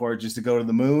 and for it just to go to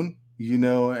the moon, you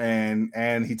know,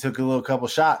 and he took a little couple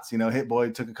shots, you know, Hit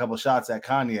Boy took a couple shots at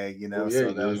Kanye, you know,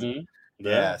 so that was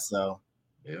so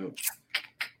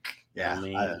yeah. I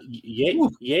mean,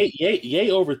 Ye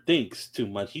overthinks too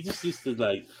much. He just used to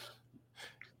like,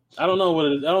 I don't know what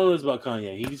it is. I don't know what it's about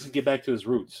Kanye. He needs to get back to his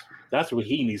roots. That's what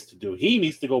he needs to do. He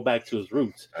needs to go back to his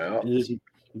roots and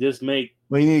just make.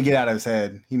 Well, you need to get out of his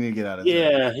head. He need to get out of his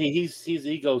head. Yeah,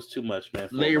 he goes too much, man.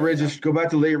 Go back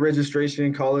to late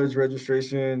registration, college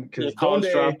registration. Because college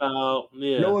dropout.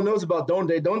 Yeah. No one knows about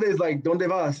Donde. Donde is like Donde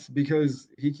Vas because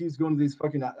he keeps going to these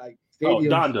fucking like stadiums. Oh,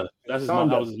 Donda. That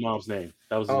was his mom's name.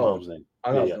 That was his mom's name.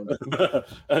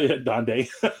 Donde.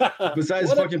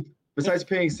 Besides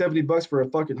paying $70 for a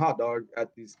fucking hot dog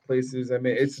at these places, I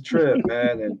mean, it's a trip,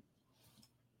 man. And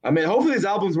I mean, hopefully his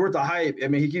album's worth the hype. I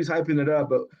mean, he keeps hyping it up,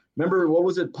 but remember, what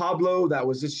was it, Pablo? That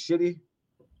was just shitty.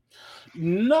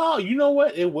 No, you know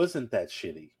what? It wasn't that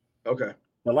shitty. Okay.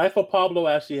 The Life of Pablo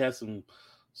actually has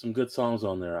some good songs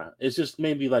on there. It's just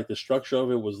maybe like the structure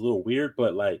of it was a little weird,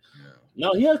 but like,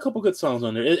 no, he had a couple good songs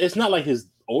on there. It's not like his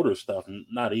older stuff,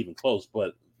 not even close,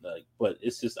 but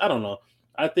it's just, I don't know.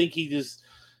 I think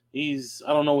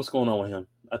I don't know what's going on with him.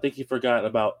 I think he forgot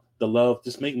about the love,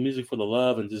 just make music for the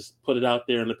love and just put it out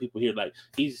there and let people hear. Like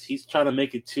he's trying to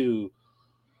make it I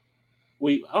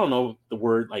don't know the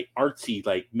word, like artsy,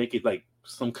 like make it like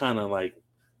some kind of like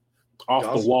off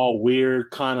the wall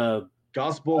weird kind of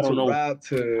gospel to rap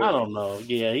to. I don't know.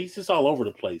 Yeah, he's just all over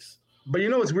the place. But you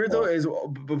know what's weird though is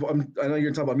I know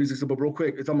you're talking about music, but real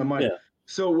quick, it's on my mind. Yeah.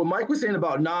 So what Mike was saying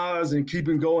about Nas and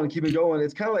keeping going,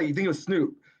 it's kind of like you think of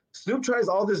Snoop. Snoop tries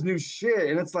all this new shit,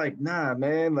 and it's like, nah,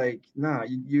 man, like, nah,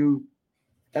 you.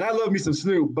 And I love me some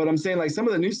Snoop, but I'm saying like some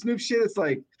of the new Snoop shit, it's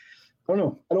like, I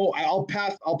don't know. I'll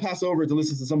pass over to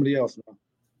listen to somebody else now.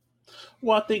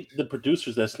 Well, I think the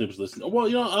producers that Snoop's listening. Well,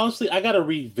 you know, honestly, I got to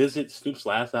revisit Snoop's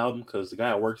last album because the guy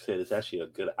at work said it's actually a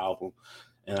good album.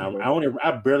 And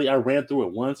I ran through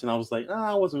it once, and I was like,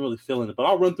 I wasn't really feeling it, but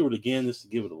I'll run through it again just to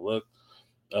give it a look,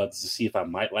 to see if I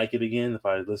might like it again if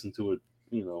I listen to it.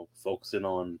 You know, focusing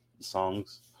on the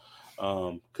songs.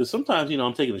 Because sometimes, you know,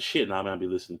 I'm taking a shit and I might be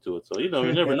listening to it. So, you know,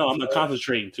 you never know. I'm not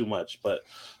concentrating too much. But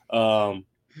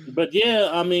yeah,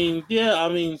 I mean,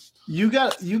 you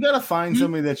got to find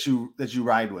somebody that you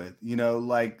ride with. You know,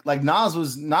 like Nas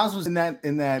was in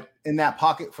that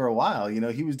pocket for a while. You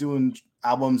know, he was doing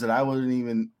albums that I wouldn't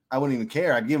even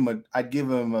care. I'd give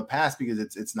him a pass because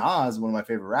it's Nas, one of my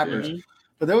favorite rappers. Mm-hmm.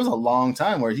 But there was a long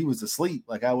time where he was asleep.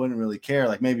 Like I wouldn't really care.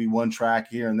 Like maybe one track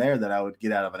here and there that I would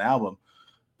get out of an album.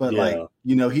 But like,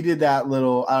 you know, he did that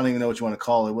little, I don't even know what you want to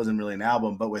call it. It wasn't really an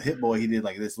album, but with Hit Boy, he did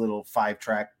like this little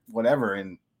 5-track whatever.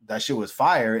 And that shit was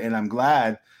fire. And I'm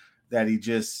glad that he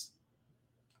just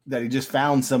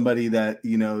found somebody that,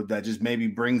 you know, that just maybe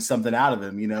brings something out of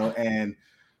him, you know, and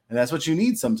that's what you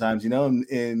need sometimes, you know,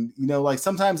 and you know, like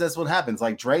sometimes that's what happens.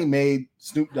 Like Dre made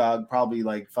Snoop Dogg probably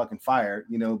like fucking fire,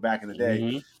 you know, back in the day.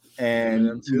 Mm-hmm.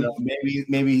 And you know,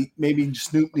 maybe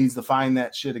Snoop needs to find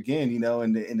that shit again, you know,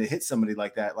 and to hit somebody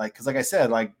like that. Like, cause like I said,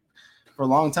 like for a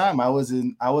long time I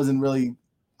wasn't really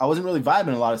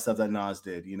vibing a lot of stuff that Nas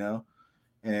did, you know.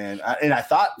 And I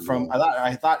thought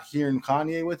hearing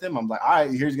Kanye with him, I'm like, all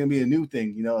right, here's gonna be a new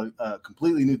thing, you know, a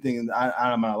completely new thing, and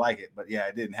I'm gonna like it. But yeah,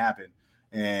 it didn't happen.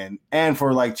 And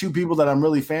for like two people that I'm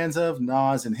really fans of,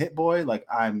 Nas and Hit Boy, like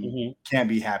can't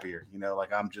be happier, you know.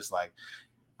 Like I'm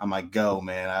like, go,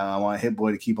 man. I want Hit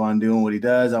Boy to keep on doing what he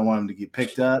does. I want him to get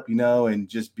picked up, you know, and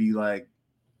just be like,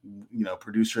 you know,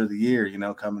 producer of the year, you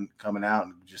know, coming out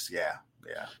and just yeah.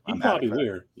 He probably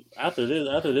will. After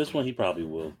this one, he probably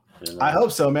will. You know? I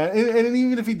hope so, man. And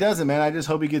even if he doesn't, man, I just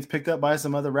hope he gets picked up by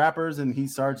some other rappers and he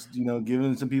starts, you know,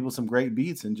 giving some people some great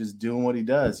beats and just doing what he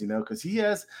does, you know, because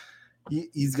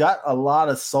he's got a lot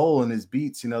of soul in his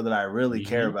beats, you know, that I really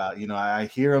care about. You know, I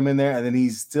hear him in there, and then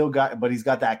he's got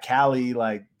that Cali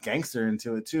like gangster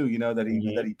into it too, you know, that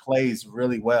he plays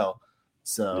really well.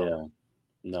 So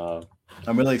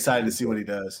I'm really excited to see what he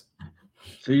does.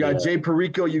 So you got Jay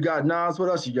Perico, you got Nas. What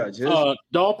else you got, Jay?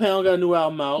 Dogg Pound got a new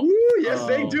album out. Ooh, yes,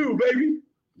 they do, baby.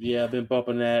 Yeah, I've been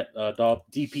bumping that.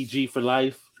 DPG for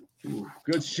life. Ooh,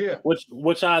 good shit.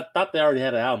 Which I thought they already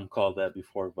had an album called that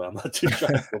before, but I'm not too sure.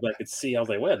 I go back and see. I was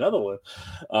like, wait, another one.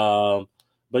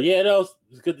 But yeah,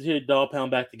 it's good to hear Dogg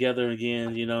Pound back together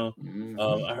again. You know,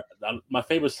 my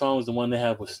favorite song is the one they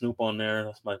have with Snoop on there.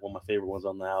 That's like one of my favorite ones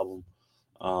on the album.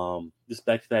 Just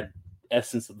back to that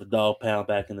essence of the Dogg Pound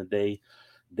back in the day.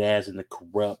 Daz and the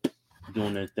Corrupt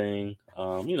doing their thing.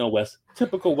 You know,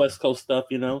 typical West Coast stuff.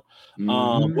 You know,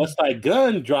 Westside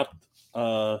Gun dropped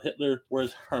Hitler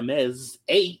Wears Hermes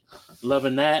 8.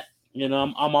 Loving that. You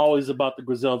know, I'm always about the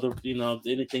Griselda. You know,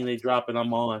 anything they drop and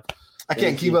I'm on. I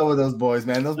can't keep up with those boys,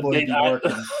 man. Those boys be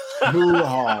working too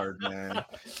hard, man.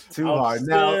 Too hard.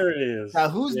 Now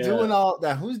who's doing all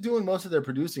that? Who's doing most of their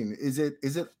producing? Is it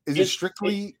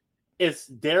strictly? It's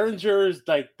Derringer's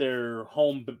like their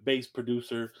home base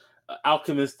producer.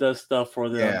 Alchemist does stuff for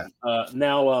them. Yeah.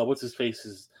 Now, what's his name?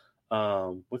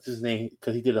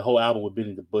 Because he did a whole album with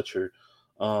Benny the Butcher.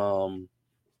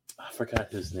 I forgot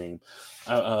his name.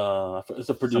 It's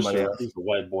a producer. He's a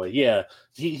white boy. Yeah,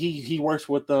 he works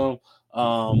with them.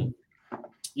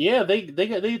 Yeah,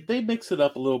 they mix it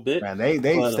up a little bit. Man,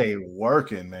 they stay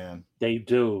working, man. They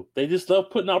do. They just love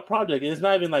putting out projects. It's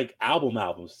not even like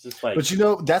albums. It's just like. But you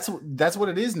know, that's what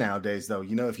it is nowadays, though.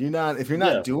 You know, if you're not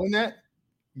doing that,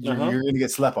 you're going to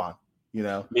get slept on. You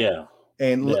know. Yeah.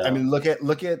 And I mean, look at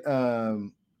like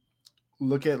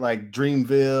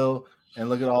Dreamville. And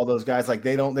look at all those guys. Like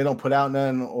they don't put out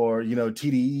none, or you know,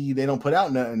 TDE, they don't put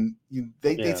out nothing.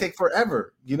 They take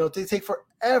forever. You know, they take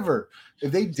forever.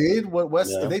 If they did what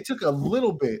if they took a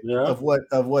little bit of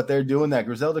what they're doing, that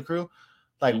Griselda crew,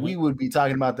 like we would be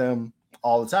talking about them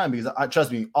all the time, because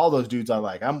trust me, all those dudes are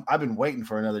like, I've been waiting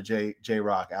for another J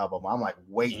Rock album. I'm like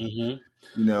waiting. You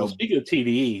know. Well, speaking of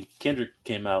TDE, Kendrick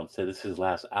came out and said this is his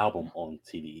last album on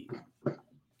TDE.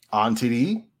 On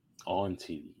TDE. On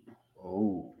TDE.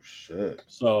 Oh shit!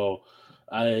 So,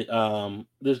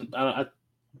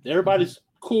 everybody's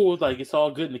cool. Like it's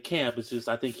all good in the camp. It's just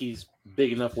I think he's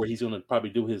big enough where he's going to probably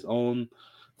do his own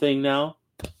thing now.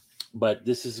 But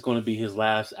this is going to be his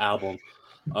last album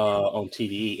on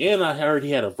TDE. And I heard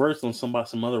he had a verse on some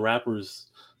other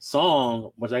rapper's song,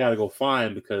 which I got to go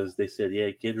find, because they said, yeah,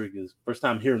 Kendrick is first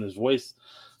time hearing his voice,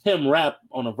 him rap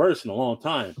on a verse in a long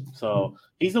time. So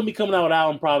he's going to be coming out with an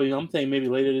album probably, I'm thinking maybe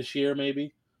later this year,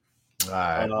 maybe. All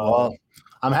right. Well,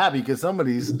 I'm happy because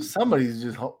somebody's just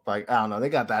like, I don't know, they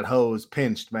got that hose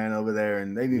pinched, man, over there,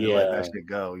 and they need to let that shit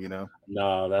go, you know.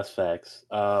 No, that's facts.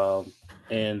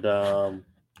 And a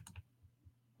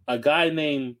guy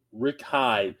named Rick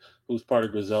Hyde, who's part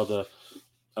of Griselda,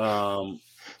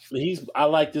 I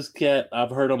like this cat. I've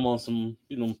heard him on some,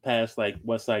 you know, past like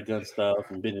West Side Gun stuff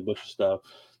and Benny Butcher stuff.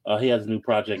 He has a new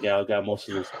project out. Got most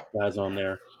of his guys on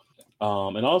there,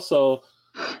 and also.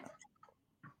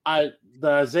 The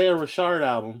Isaiah Rashad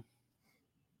album,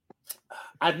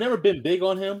 I've never been big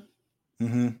on him,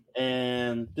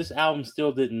 and this album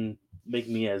still didn't make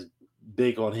me as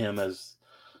big on him as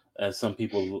some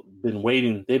people been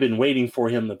waiting. They've been waiting for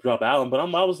him to drop an album, but I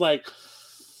was like,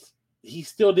 he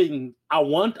still didn't. I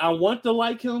want to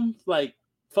like him, like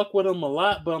fuck with him a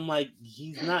lot, but I'm like,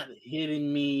 he's not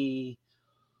hitting me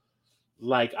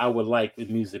like I would like with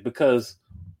music, because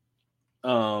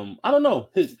I don't know,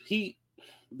 his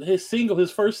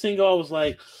first single, I was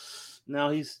like, now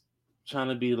he's trying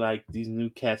to be like these new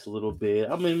cats a little bit.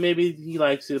 I mean, maybe he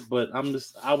likes it, but I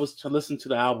was listening to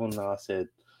the album and I said,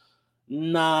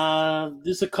 nah,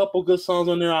 there's a couple good songs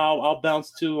on there I'll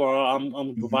bounce to, or I'm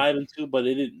vibing to, but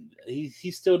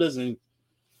he still doesn't.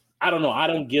 I don't know. I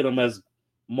don't get him as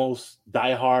most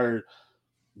diehard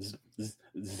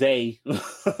Zay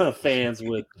fans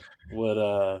would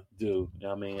do.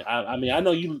 I mean, I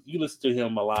know you listen to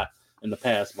him a lot in the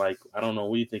past, Mike. I don't know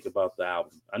what you think about the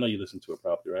album. I know you listen to it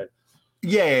probably, right?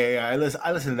 Yeah. I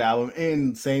listen to the album,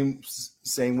 and same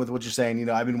with what you're saying. You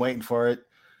know, I've been waiting for it,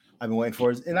 and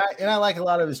I like a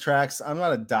lot of his tracks. I'm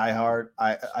not a diehard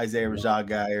Isaiah Rashad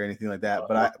guy or anything like that,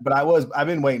 but I've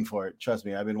been waiting for it. Trust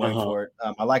me, I've been waiting for it.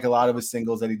 I like a lot of his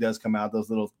singles that he does come out,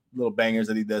 those little bangers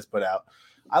that he does put out.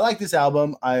 I like this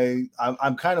album. I'm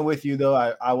kind of with you though.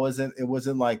 It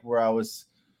wasn't like where I was.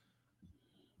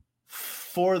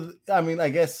 I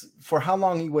guess for how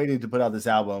long he waited to put out this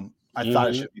album, I thought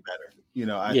it should be better. You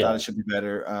know, I thought it should be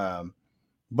better.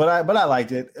 But I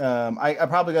liked it. I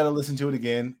probably got to listen to it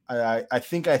again. I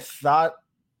think I thought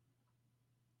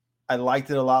I liked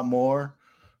it a lot more,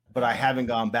 but I haven't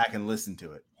gone back and listened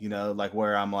to it. You know, like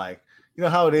where I'm like, you know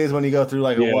how it is when you go through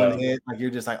like a one hit, like you're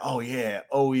just like, oh yeah.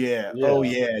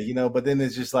 You know, but then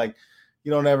it's just like. You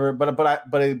don't ever,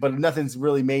 but nothing's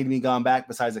really made me gone back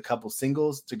besides a couple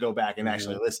singles to go back and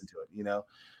actually listen to it. You know,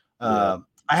 I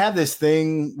have this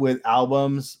thing with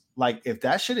albums. Like if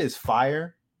that shit is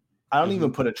fire, I don't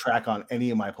even put a track on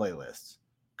any of my playlists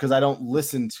because I don't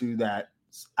listen to that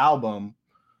album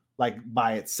like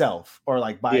by itself or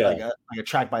like by like a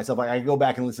track by itself. Like I go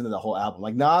back and listen to the whole album.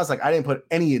 Like Nas, like I didn't put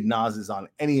any of Nas's on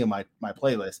any of my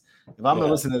playlists. If I'm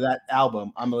gonna listen to that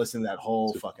album, I'm gonna listen to that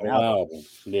whole fucking album.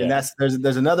 Yeah. And that's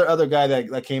there's another guy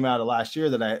that came out of last year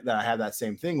that I have that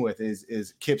same thing with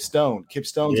is Kip Stone. Kip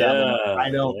Stone's album. I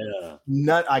don't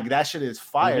like that shit is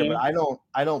fire, but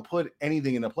I don't put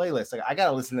anything in the playlist. Like I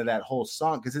gotta listen to that whole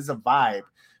song because it's a vibe.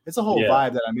 It's a whole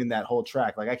vibe that I'm in that whole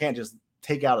track. Like I can't just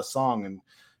take out a song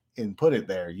and put it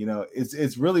there. You know,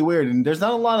 it's really weird. And there's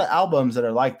not a lot of albums that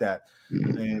are like that.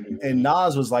 And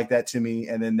Nas was like that to me.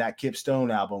 And then that Kip Stone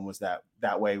album was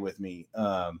that way with me.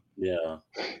 But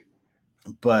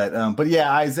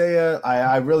yeah, Isaiah,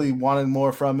 I really wanted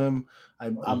more from him.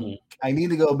 I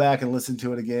need to go back and listen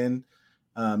to it again.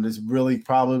 This really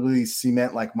probably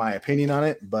cement like my opinion on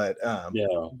it, but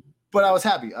but I was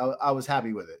happy. I was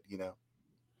happy with it, you know.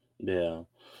 Yeah.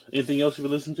 Anything else you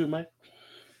would listen to, Mike?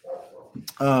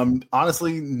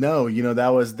 Honestly, no. You know, that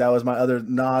was my other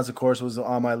Nas, of course, was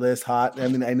on my list. Hot. I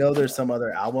mean, I know there's some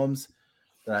other albums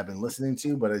that I've been listening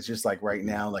to, but it's just like right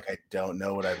now, like I don't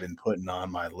know what I've been putting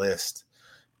on my list.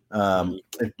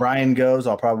 If Brian goes,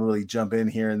 I'll probably jump in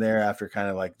here and there after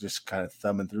kind of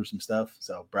thumbing through some stuff.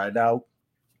 So Brian out.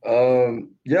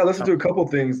 Listen to a couple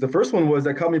things. The first one was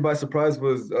that caught me by surprise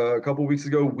was a couple weeks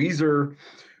ago.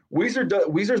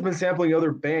 Weezer's been sampling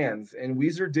other bands, and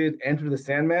Weezer did Enter the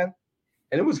Sandman,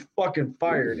 and it was fucking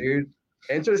fire, dude.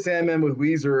 Enter the Sandman with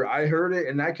Weezer. I heard it,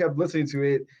 and I kept listening to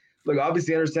it. Look,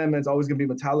 obviously, Enter the Sandman's always going to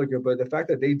be Metallica, but the fact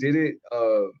that they did it,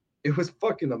 it was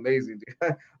fucking amazing,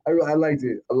 dude. I liked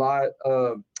it a lot.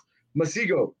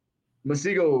 Masego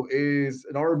is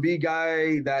an R&B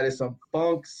guy that is some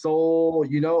funk, soul,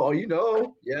 you know.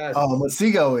 Yes. Oh,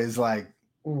 Masego is like...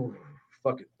 Ooh.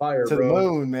 Fucking fire, to bro. The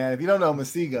moon, man. If you don't know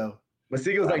Masego's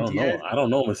like I don't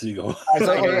know Masego.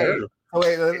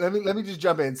 Wait, let me just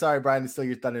jump in. Sorry, Brian, to steal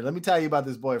your thunder. Let me tell you about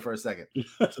this boy for a second.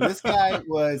 So this guy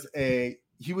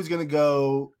he was gonna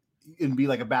go and be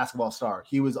like a basketball star.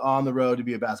 He was on the road to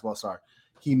be a basketball star.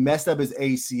 He messed up his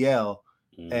ACL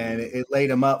and it laid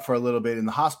him up for a little bit in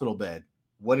the hospital bed.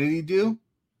 What did he do?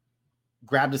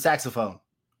 Grabbed a saxophone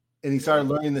and he started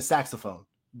learning the saxophone.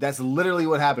 That's literally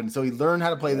what happened. So he learned how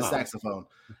to play the saxophone,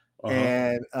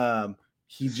 and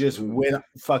he just went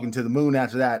fucking to the moon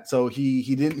after that. So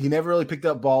he never really picked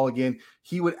up ball again.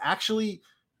 He would actually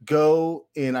go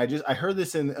in. I heard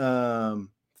this in whose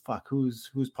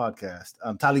podcast?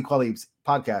 Talib Kweli's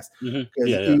podcast.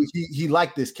 He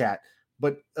liked this cat.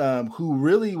 But who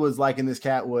really was liking this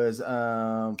cat was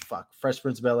Fresh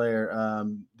Prince of Bel-Air,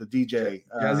 the DJ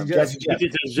Jazzy Jeff.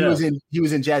 He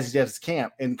was in Jazzy Jeff's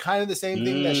camp, and kind of the same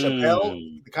thing that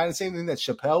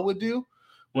Chappelle would do,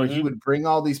 where he would bring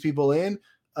all these people in.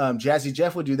 Jazzy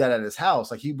Jeff would do that at his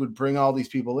house. Like he would bring all these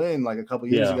people in, like a couple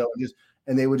years ago,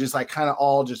 and they would just like kind of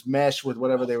all just mesh with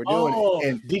whatever they were doing.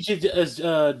 And Jazzy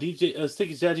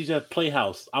Jeff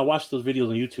Playhouse. I watched those videos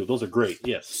on YouTube. Those are great.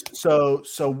 Yes. So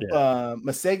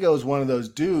Masego is one of those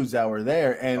dudes that were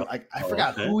there, and I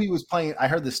forgot who he was playing. I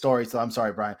heard the story, so I'm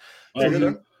sorry, Brian.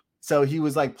 So he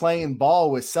was like playing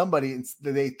ball with somebody, and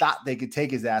they thought they could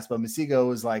take his ass, but Masego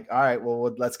was like, "All right,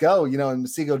 well, let's go," you know. And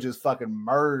Masego just fucking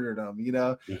murdered him, you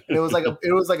know. And it was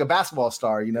like a basketball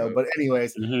star, you know. But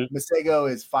anyways,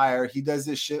 Masego is fire. He does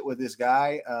this shit with this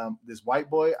guy, this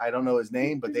white boy. I don't know his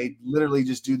name, but they literally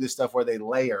just do this stuff where they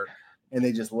layer, and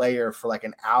they just layer for like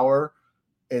an hour,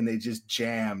 and they just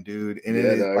jam, dude.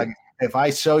 And like if I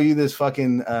show you this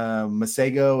fucking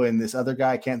Masego and this other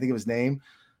guy, I can't think of his name.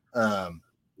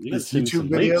 This YouTube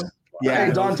video, Hey,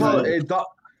 Don Toliver.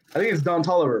 I think it's Don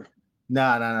Toliver.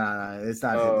 No, it's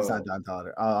not. It's not Don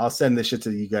Toliver. I'll send this shit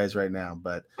to you guys right now.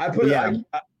 But about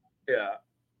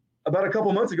a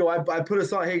couple months ago, I put a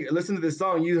song. Hey, listen to this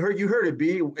song. You heard it,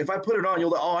 B. If I put it on, you'll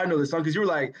like, oh, I know this song because you were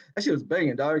like, that shit was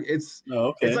banging, dog. It's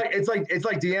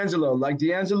like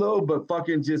D'Angelo, but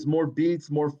fucking just more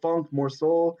beats, more funk, more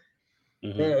soul.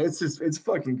 Yeah, it's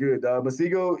fucking good.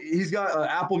 Masego, he's got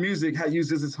Apple Music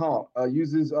uses his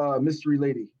uses Mystery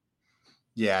Lady.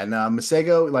 Yeah, no,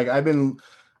 Masego, like I've been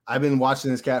watching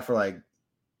this cat for like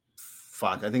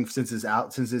I think since his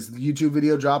YouTube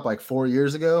video dropped like 4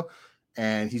 years ago,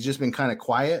 and he's just been kind of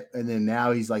quiet, and then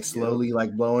now he's like slowly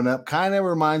like blowing up. Kind of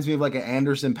reminds me of like an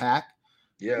Anderson .Paak.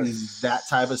 Yeah, he's that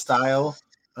type of style.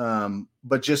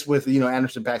 But just with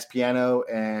Anderson .Paak's piano,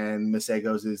 and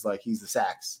Masego's is like he's the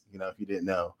sax. If you didn't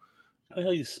know. How the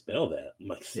hell you spell that? I'm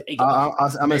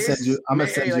gonna send you. I'm gonna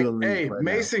send you a link. Hey, right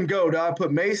Mason, now. Go, dog.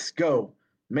 Put Mace go.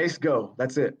 Mace go.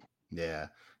 That's it. Yeah,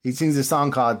 he sings a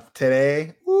song called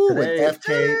 "Today." Ooh, Today. With FK.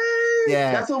 Today.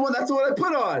 Yeah, that's the one I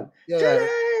put on. Yeah. Today.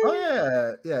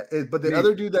 Oh yeah. But the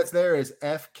other dude that's there is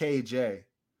FKJ.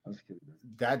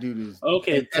 That dude is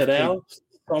okay. Tadal,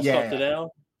 Song's Yeah. called Tadal.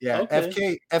 Yeah,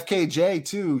 Okay. FKJ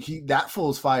too. That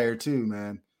fool's fire too,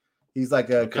 man. He's like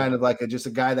a kind of like just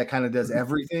a guy that kind of does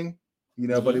everything, you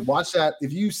know. But watch that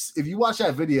if you watch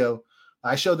that video,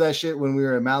 I showed that shit when we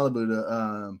were in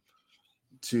Malibu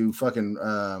to fucking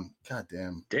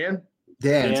goddamn Dan,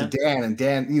 and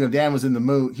Dan, you know, Dan was in the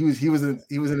mood. He was in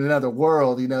another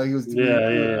world, you know. He was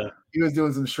he was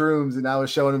doing some shrooms, and I was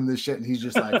showing him this shit, and he's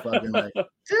just like fucking like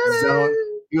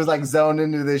he was like zoned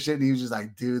into this shit, and he was just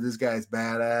like, dude, this guy's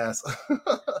badass.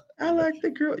 I like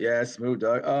the girl. Yeah, smooth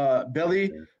dog.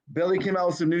 Belly came out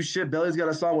with some new shit. Belly's got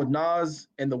a song with Nas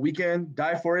and The Weeknd.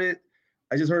 Die for it.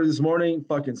 I just heard it this morning.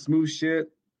 Fucking smooth shit.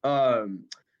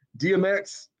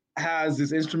 DMX has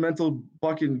this instrumental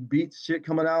fucking beat shit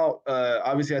coming out.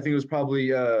 Obviously, I think it was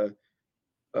probably Alicia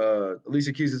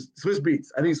Keys' Swiss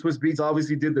Beats. I think Swiss Beats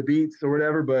obviously did the beats or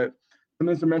whatever, but some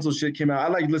instrumental shit came out. I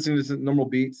like listening to some normal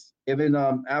beats. And then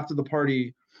After the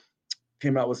Party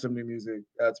came out with some new music.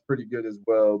 That's pretty good as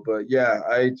well. But yeah,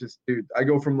 I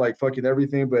go from like fucking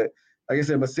everything. But like I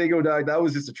said, Masego, dog, that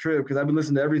was just a trip because I've been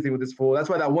listening to everything with this fool. That's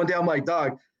why that one day I'm like,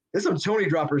 dog, there's some Tony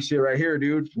Dropper shit right here,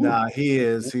 dude. Woo. Nah, he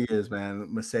is, man.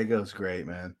 Masego's great,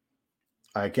 man.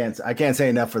 I can't say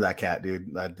enough for that cat,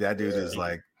 dude. That dude is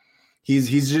like,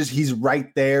 he's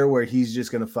right there where he's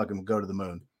just gonna fucking go to the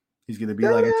moon. He's gonna be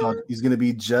he's gonna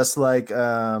be just like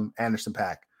Anderson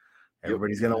 .Paak.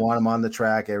 Everybody's gonna want him on the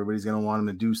track. Everybody's gonna want him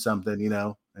to do something, you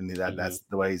know, and that's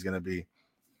the way he's gonna be.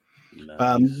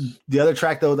 Nice. The other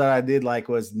track though that I did like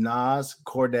was Nas,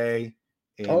 Cordae,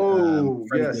 and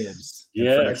Freddie Gibbs.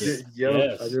 Yes. I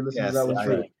did listen to that one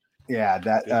too. Yeah,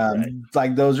 that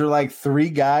like those are like three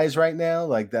guys right now,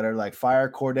 like that are like fire.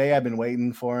 Cordae, I've been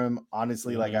waiting for him.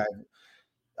 Honestly, like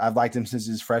I've liked him since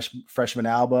his freshman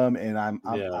album, and I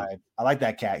like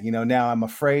that cat. You know, now I'm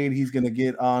afraid he's gonna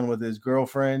get on with his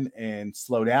girlfriend and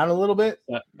slow down a little bit.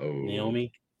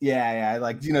 Naomi. Yeah,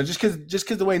 like, you know, just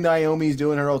because the way Naomi's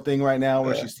doing her own thing right now,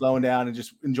 where she's slowing down and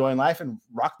just enjoying life and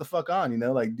rock the fuck on, you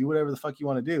know, like do whatever the fuck you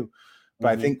want to do.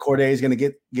 But I think Cordae is gonna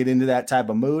get into that type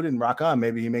of mood and rock on.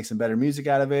 Maybe he makes some better music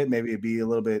out of it. Maybe it'd be a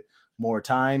little bit more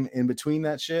time in between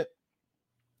that shit.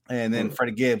 And then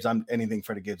Freddie Gibbs, anything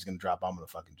Freddie Gibbs is gonna drop, I'm gonna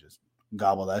fucking just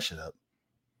gobble that shit up.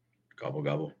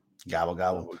 Gobble.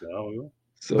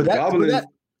 So that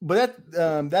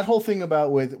whole thing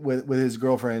about with his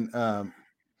girlfriend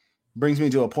brings me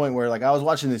to a point where, like, I was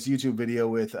watching this YouTube video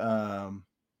with Waka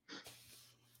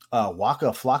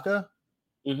Flocka,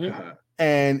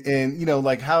 and you know,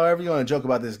 like, however you want to joke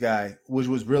about this guy, which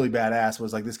was really badass,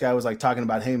 was like this guy was like talking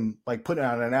about him like putting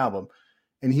out an album.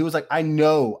 And he was like, I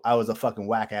know I was a fucking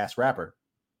whack ass rapper.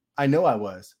 I know I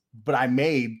was, but I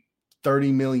made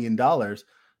 $30 million.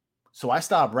 So I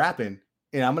stopped rapping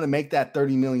and I'm going to make that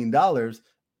 $30 million.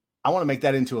 I want to make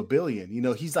that into $1 billion. You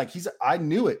know, he's like, I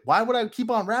knew it. Why would I keep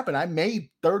on rapping? I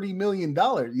made $30 million,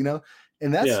 you know?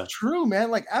 And that's true, man.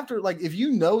 Like after, like, if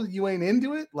you know you ain't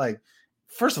into it, like,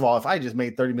 first of all, if I just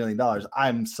made $30 million,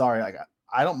 I'm sorry. Like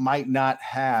might not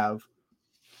have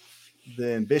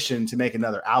the ambition to make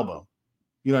another album.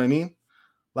 You know what I mean?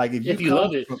 Like if you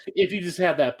love it, if you just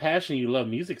have that passion, you love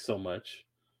music so much,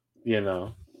 you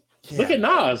know. Yeah. Look at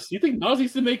Nas. You think Nas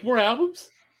used to make more albums?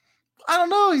 I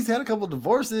don't know. He's had a couple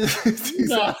divorces.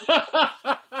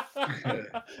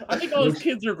 I think all his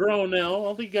kids are grown now. I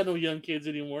don't think he got no young kids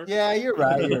anymore. Yeah, you're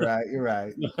right.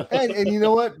 And you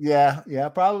know what? Yeah,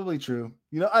 probably true.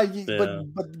 You know,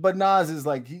 but Nas is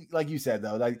like you said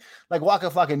though, like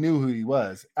Waka Flocka knew who he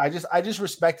was. I just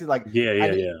respected I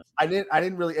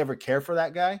didn't really ever care for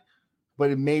that guy,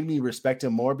 but it made me respect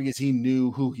him more because he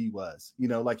knew who he was. You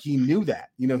know, like he knew that.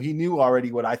 You know, he knew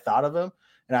already what I thought of him.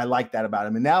 And I like that about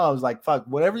him. And now I was like, fuck,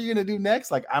 whatever you're going to do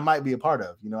next, like I might be a part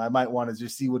of, you know, I might want to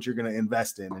just see what you're going to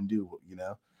invest in and do, you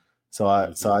know? So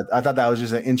I thought that was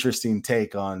just an interesting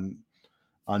take on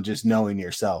just knowing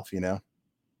yourself, you know?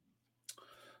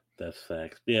 That's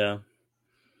facts. Yeah.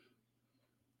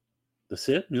 That's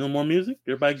it. You know, more music.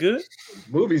 Everybody good?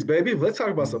 Movies, baby. Let's talk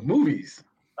about some movies.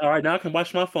 All right, now I can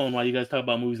watch my phone while you guys talk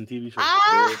about movies and TV shows.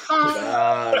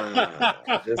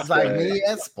 Just like me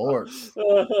at sports.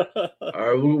 All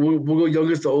right, we'll go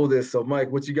youngest to oldest. So,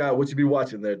 Mike, what you got? What you be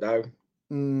watching there, dog?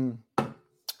 From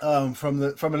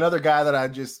another guy that I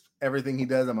just everything he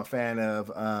does, I'm a fan of.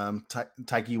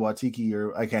 Taika Waititi,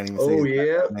 or I can't even say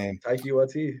his name. Taika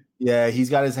Waititi. Yeah, he's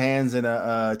got his hands in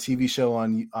a TV show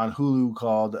on Hulu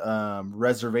called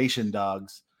Reservation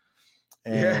Dogs.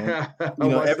 And you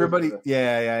know, everybody,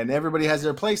 and everybody has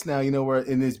their place now. You know, where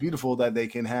and it's beautiful that they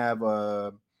can have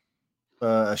a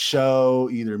show,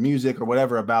 either music or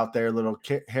whatever, about their little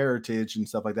heritage and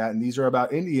stuff like that. And these are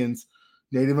about Indians,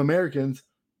 Native Americans,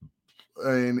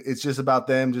 and it's just about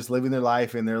them just living their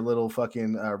life in their little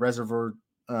fucking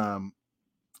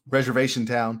reservation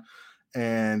town.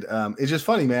 And it's just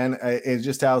funny, man. It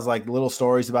just tells like little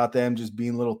stories about them just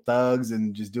being little thugs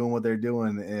and just doing what they're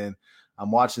doing. And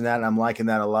I'm watching that and I'm liking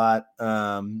that a lot.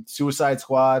 Suicide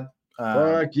Squad.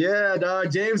 Fuck yeah,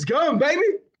 dog. James Gunn, baby.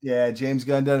 Yeah, James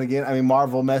Gunn done again. I mean,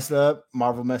 Marvel messed up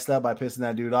by pissing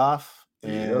that dude off.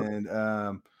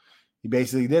 And he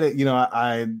basically did it. You know,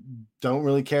 I don't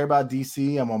really care about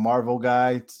DC. I'm a Marvel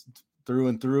guy through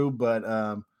and through, but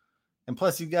and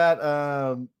plus you got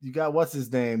what's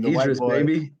his name? The Idris, white boy.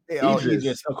 baby. Oh,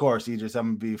 Idris. Of course, Idris. I'm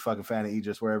gonna be a fucking fan of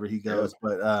Idris wherever he goes.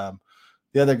 But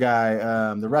the other guy,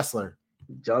 the wrestler.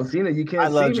 John Cena, you can't. I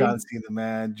love John Cena,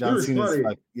 man. John Cena's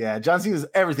John Cena's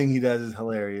everything he does is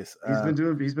hilarious. He's been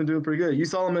doing pretty good. You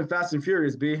saw him in Fast and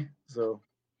Furious, B. So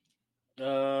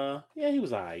yeah, he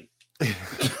was alright.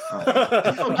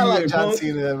 I like John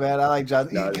Cena, man. I like John.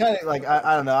 He kind of like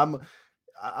I don't know.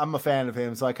 I'm a fan of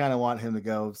him, so I kind of want him to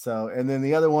go. So, and then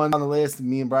the other one on the list,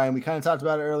 me and Brian, we kind of talked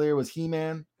about it earlier, was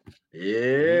He-Man.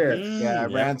 Yeah, I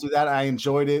ran through that. I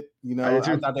enjoyed it. You know,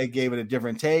 I thought they gave it a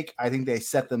different take. I think they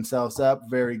set themselves up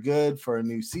very good for a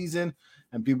new season,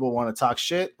 and people want to talk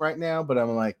shit right now, but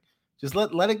I'm like, just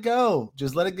let it go.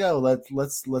 Just let it go.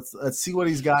 Let's see what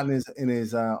he's got in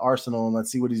his arsenal, and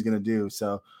let's see what he's gonna do.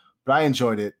 So, but I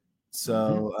enjoyed it.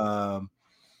 So,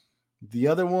 the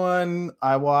other one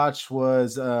I watched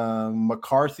was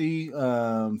McCarthy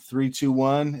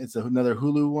 3-2-1. It's another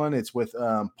Hulu one. It's with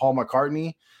Paul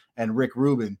McCartney and Rick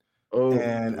Rubin.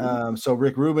 So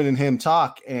Rick Rubin and him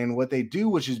talk, and what they do,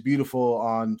 which is beautiful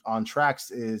on tracks,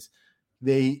 is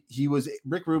Rick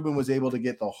Rubin was able to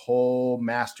get the whole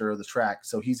master of the track.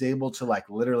 So he's able to like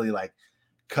literally like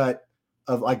cut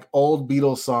of like old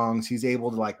Beatles songs. He's able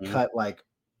to like cut like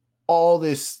all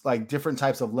this like different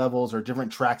types of levels or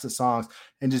different tracks of songs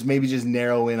and just maybe just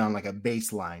narrow in on like a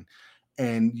bass line.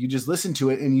 And you just listen to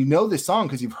it and you know this song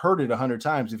because you've heard it 100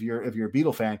 times if you're a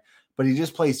Beatle fan, but he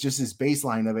just plays just this bass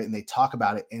line of it and they talk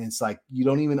about it. And it's like, you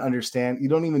don't even understand. You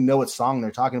don't even know what song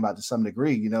they're talking about to some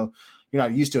degree, you know, you're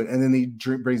not used to it. And then he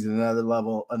brings it another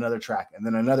level, another track, and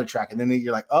then another track. And then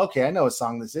you're like, okay, I know what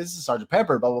song this is. This is Sgt.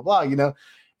 Pepper, blah, blah, blah, you know?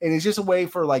 And it's just a way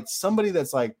for like somebody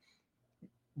that's like,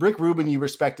 Rick Rubin, you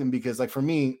respect him because, like, for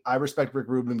me, I respect Rick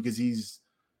Rubin because he's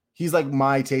like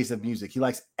my taste of music. He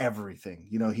likes everything,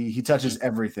 you know. He touches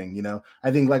everything, you know.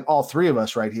 I think like all three of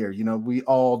us right here, you know, we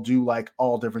all do like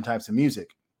all different types of music,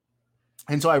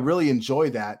 and so I really enjoy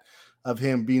that of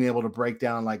him being able to break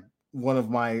down like one of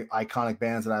my iconic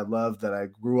bands that I love that I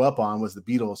grew up on was the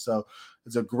Beatles. So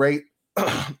it's a great,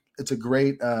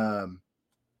 great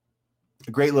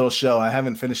little show. I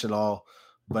haven't finished it all.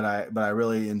 But I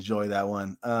really enjoy that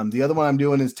one. The other one I'm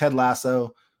doing is Ted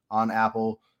Lasso on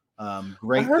Apple.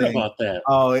 Great. I heard about that.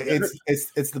 Oh,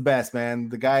 it's the best, man.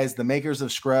 The guys, the makers of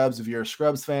Scrubs. If you're a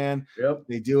Scrubs fan,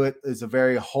 they do it. It's a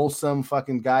very wholesome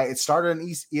fucking guy. It started on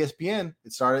ESPN.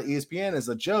 It started at ESPN as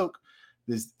a joke.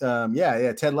 This,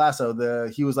 Ted Lasso.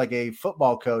 He was like a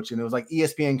football coach, and it was like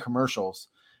ESPN commercials,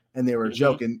 and they were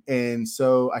joking. And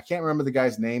so I can't remember the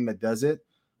guy's name that does it.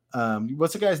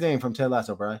 What's the guy's name from Ted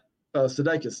Lasso, Brian?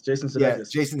 Sudeikis, Jason Sudeikis. Yeah,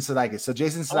 Jason Sudeikis. So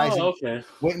Jason Sudeikis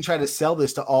went and tried to sell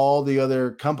this to all the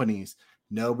other companies.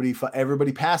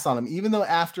 Everybody passed on him, even though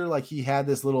after like he had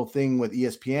this little thing with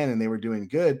ESPN and they were doing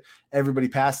good, everybody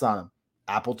passed on him.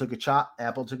 Apple took a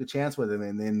chance with him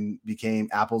and then became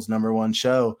Apple's #1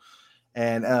 show.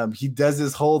 And he does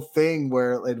this whole thing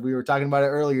where, like, we were talking about it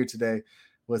earlier today,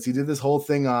 was he did this whole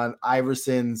thing on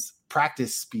Iverson's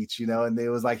practice speech, you know, and he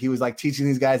was like teaching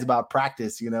these guys about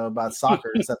practice, you know, about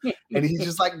soccer and stuff. And he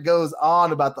just like goes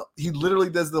on about he literally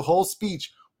does the whole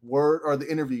speech the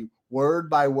interview word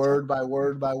by word by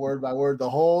word by word by word, the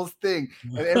whole thing.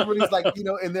 And everybody's like, you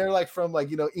know, and they're like from like,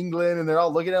 you know, England, and they're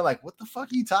all looking at him like, what the fuck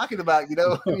are you talking about? You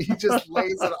know, and he just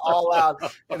lays it all out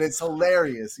and it's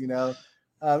hilarious, you know.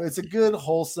 It's a good,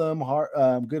 wholesome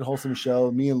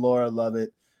show. Me and Laura love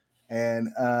it. And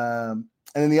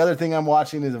then the other thing I'm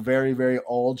watching is a very, very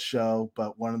old show,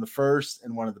 but one of the first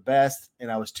and one of the best, and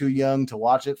I was too young to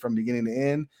watch it from beginning to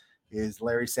end, is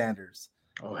Larry Sanders.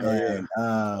 Oh, hell yeah.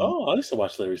 I used to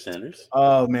watch Larry Sanders.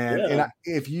 Oh, man. Yeah. And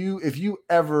if you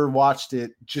ever watched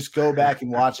it, just go back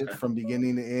and watch it from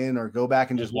beginning to end, or go back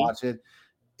and just watch it.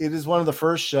 It is one of the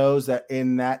first shows that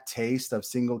in that taste of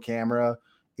single camera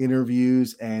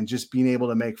interviews and just being able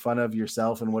to make fun of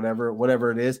yourself and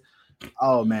whatever it is.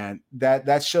 Oh man,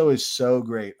 that show is so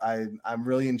great. I'm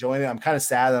really enjoying it. I'm kind of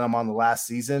sad that I'm on the last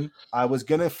season. I was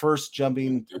gonna first jump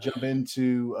into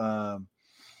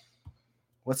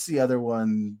what's the other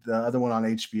one? The other one on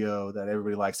HBO that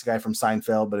everybody likes, the guy from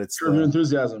Seinfeld, but it's Curb Your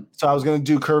Enthusiasm. So I was going to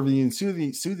do Curb Your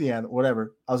Enthusiasm,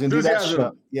 whatever. I was going to do that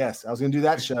show. Yes, I was going to do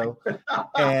that show,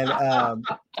 and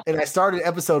I started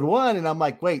episode 1, and I'm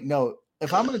like, wait, no.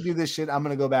 If I'm going to do this shit, I'm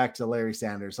going to go back to Larry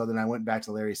Sanders. So then I went back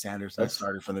to Larry Sanders. And I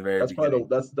started from the very beginning.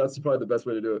 That's probably the best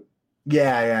way to do it.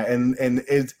 Yeah, and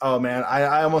it's man,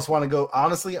 I almost want to go.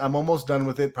 Honestly, I'm almost done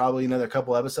with it. Probably another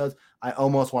couple episodes. I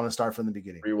almost want to start from the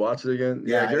beginning. Rewatch it again.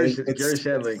 Yeah, Gary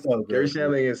Shandling. So Gary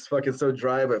Shandling is fucking so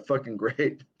dry but fucking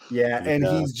great. Yeah, and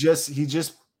he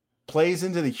just plays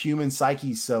into the human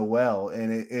psyche so well,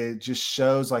 and it just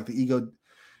shows like the ego,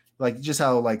 like just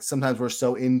how like sometimes we're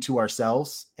so into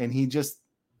ourselves, and he just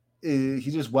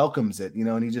welcomes it,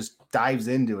 and he just dives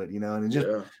into it, and it just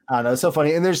I don't know, it's so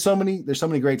funny. And there's so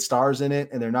many great stars in it,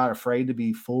 and they're not afraid to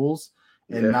be fools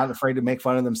and not afraid to make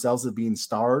fun of themselves of being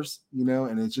stars,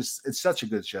 and it's such a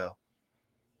good show.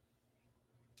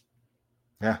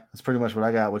 Yeah, that's pretty much what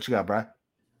I got. What you got, Brian?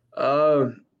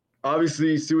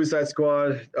 Obviously Suicide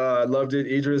Squad, loved it.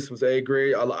 Idris was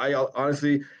great. I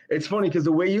honestly, it's funny because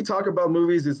the way you talk about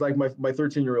movies is like my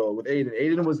 13-year-old with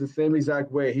Aiden was the same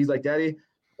exact way. He's like, Daddy,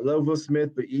 I love Will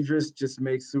Smith, but Idris just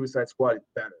makes Suicide Squad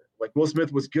better. Like Will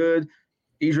Smith was good,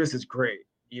 Idris is great,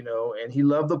 and he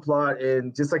loved the plot.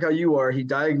 And just like how you are, he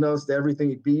diagnosed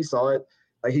everything. B saw it.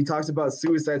 Like he talks about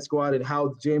Suicide Squad and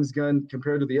how James Gunn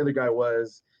compared to the other guy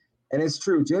was. And it's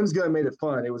true. James Gunn made it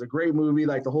fun. It was a great movie,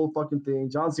 like the whole fucking thing.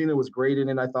 John Cena was great in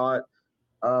it, I thought.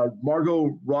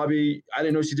 Margot Robbie, I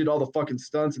didn't know she did all the fucking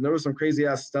stunts, and there were some crazy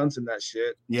ass stunts in that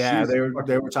shit. Yeah, they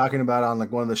were talking about on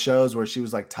like one of the shows where she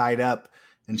was like tied up,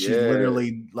 and she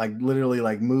literally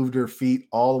moved her feet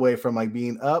all the way from like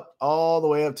being up all the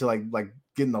way up to like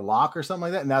getting the lock or something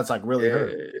like that, and that's like really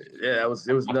hurt. Yeah, it was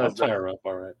nuts. I'll tie her up,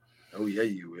 all right. Oh yeah,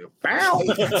 you will. Bow.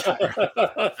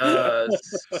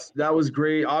 That was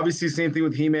great. Obviously, same thing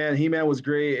with He-Man. He-Man was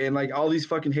great, and like all these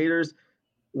fucking haters,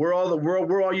 we're all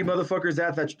you motherfuckers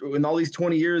at that in all these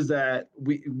 20 years that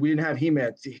we didn't have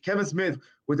He-Man. Kevin Smith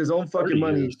with his own fucking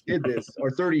money did this,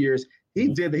 or 30 years. He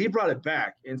did that. He brought it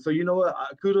back, and so you know what?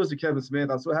 Kudos to Kevin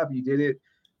Smith. I'm so happy he did it.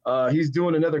 He's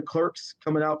doing another Clerks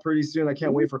coming out pretty soon. I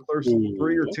can't wait for Clerks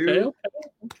 3 or 2.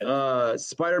 Okay.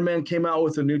 Spider-Man came out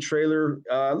with a new trailer.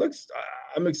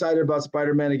 I'm excited about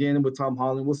Spider-Man again with Tom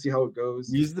Holland. We'll see how it goes.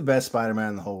 He's the best Spider-Man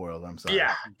in the whole world. I'm sorry.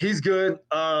 Yeah, he's good.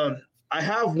 I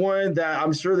have one that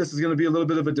I'm sure this is going to be a little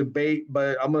bit of a debate,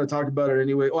 but I'm going to talk about it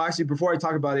anyway. Well, actually, before I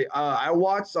talk about it, I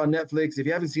watched on Netflix. If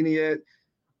you haven't seen it yet,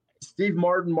 Steve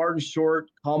Martin Short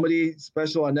comedy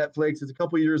special on Netflix. It's a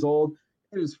couple years old.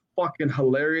 It is fucking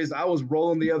hilarious. I was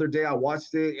rolling the other day. I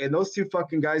watched it, and those two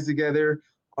fucking guys together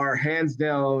are hands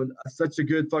down such a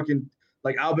good fucking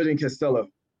like Albert and Costello.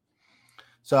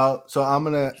 So I'm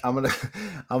gonna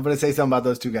say something about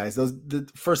those two guys.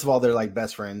 First of all, they're like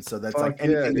best friends, so that's like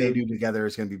anything they do together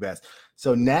is gonna be best.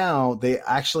 So now they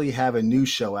actually have a new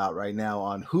show out right now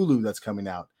on Hulu that's coming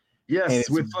out. Yes,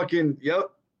 with fucking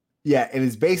yeah, and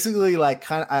it's basically like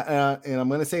kind of, and I'm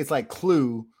gonna say it's like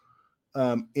Clue.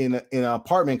 In an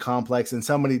apartment complex, and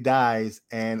somebody dies,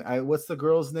 and what's the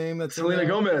girl's name? That's Selena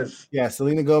Gomez. Yeah,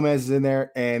 Selena Gomez is in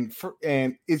there, and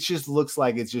it just looks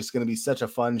like it's just going to be such a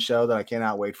fun show that I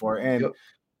cannot wait for.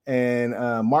 And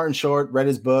Martin Short read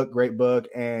his book, great book,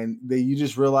 and you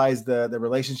just realize the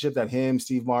relationship that him,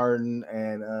 Steve Martin,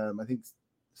 and I think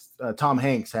Tom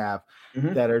Hanks have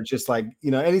that are just like,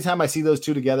 anytime I see those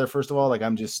two together, first of all, like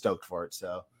I'm just stoked for it.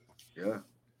 So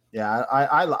yeah,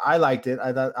 I liked it.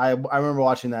 I remember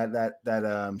watching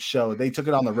that show. They took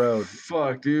it on the road.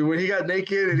 Fuck, dude, when he got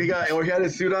naked and he had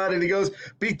his suit on and he goes,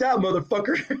 "Beat that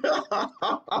motherfucker."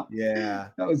 Yeah,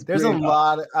 that was. There's great. A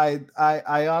lot.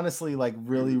 I honestly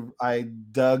really I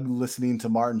dug listening to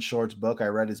Martin Short's book. I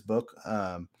read his book.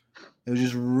 It was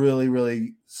just really,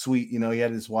 really sweet. He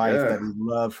had his wife that he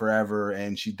loved forever,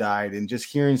 and she died. And just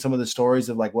hearing some of the stories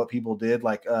of like what people did,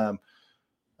 like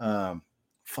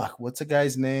fuck, what's the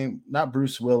guy's name? Not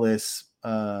Bruce Willis.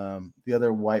 The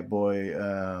other white boy.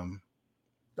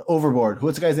 Overboard.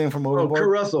 What's the guy's name from Overboard? Kurt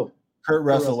Russell. Kurt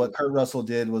Russell. What Kurt Russell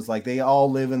did was like they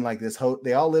all live in like this.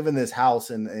 They all live in this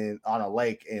house in on a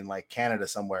lake in like Canada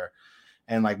somewhere.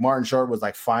 And like Martin Short was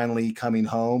like finally coming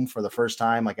home for the first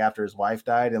time, like after his wife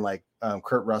died, and like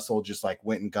Kurt Russell just like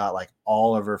went and got like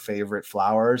all of her favorite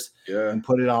flowers and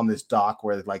put it on this dock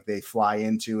where like they fly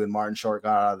into, and Martin Short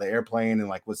got out of the airplane and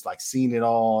like was like seeing it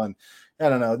all. And I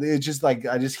don't know, it's just like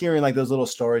I just hearing like those little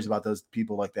stories about those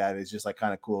people like that is just like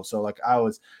kind of cool. So like I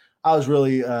was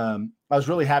really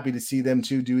happy to see them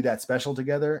two do that special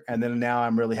together, and then now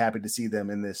I'm really happy to see them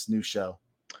in this new show.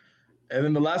 And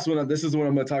then the last one, this is the one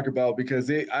I'm going to talk about because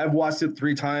I've watched it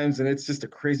 3 times and it's just a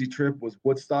crazy trip. Was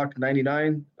Woodstock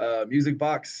 '99 Music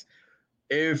Box?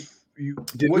 If you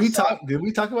did we talk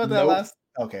about that last?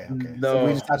 Okay. No. So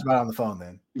we just talked about it on the phone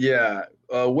then. Yeah,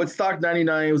 Woodstock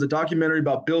 '99. It was a documentary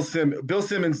about Bill Simmons. Bill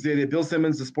Simmons did it. Bill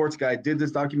Simmons, the sports guy, did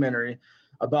this documentary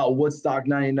about Woodstock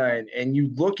 '99. And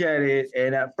you look at it,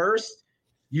 and at first,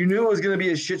 you knew it was going to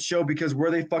be a shit show because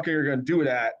where they fucking are going to do it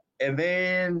at. And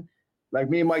then, like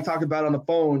me and Mike talked about on the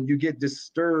phone, you get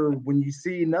disturbed when you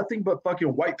see nothing but fucking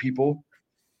white people.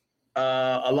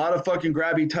 A lot of fucking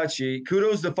grabby touchy.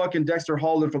 Kudos to fucking Dexter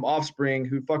Holland from Offspring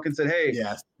who fucking said, hey,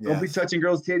 don't be touching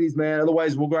girls' titties, man.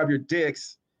 Otherwise, we'll grab your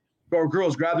dicks. Or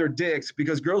girls grab their dicks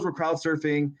because girls were crowd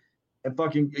surfing and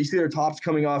fucking, you see their tops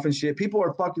coming off and shit. People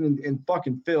are fucking in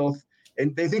fucking filth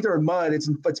and they think they're in mud.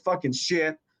 It's fucking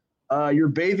shit. You're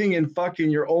bathing in fucking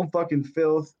your own fucking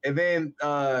filth. And then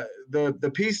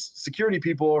the peace security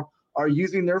people are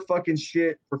using their fucking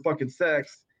shit for fucking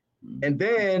sex. And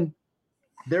then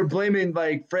they're blaming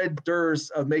like Fred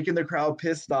Durst of making the crowd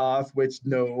pissed off, which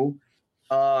no.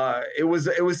 It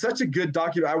was such a good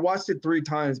documentary. I watched it 3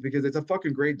 times because it's a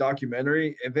fucking great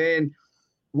documentary. And then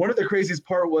one of the craziest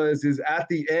part is at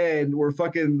the end where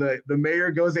fucking the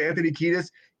mayor goes to Anthony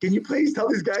Kiedis, can you please tell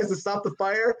these guys to stop the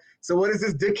fire? So what is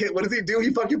this dickhead? What does he do?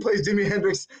 He fucking plays Jimi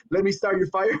Hendrix. Let me start your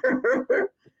fire.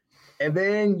 And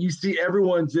then you see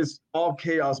everyone just all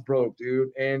chaos broke, dude.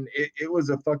 And it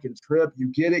was a fucking trip. You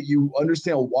get it. You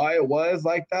understand why it was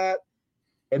like that.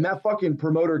 And that fucking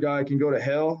promoter guy can go to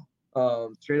hell,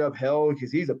 straight up hell,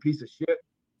 because he's a piece of shit.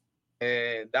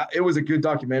 And it was a good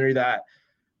documentary that,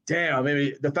 damn,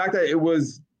 maybe the fact that it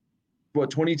was,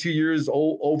 22 years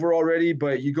old over already,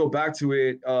 but you go back to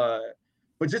it.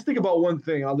 But just think about one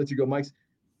thing. I'll let you go, Mike.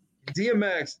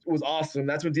 DMX was awesome.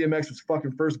 That's when DMX was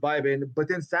fucking first vibing. But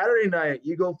then Saturday night,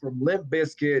 you go from Limp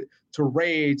Bizkit to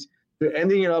Rage to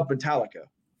ending it up Metallica.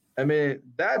 I mean,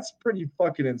 that's pretty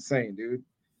fucking insane, dude.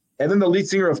 And then the lead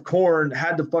singer of Korn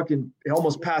had to fucking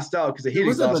almost passed out because of heat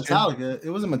exhaustion. It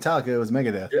wasn't Metallica. It was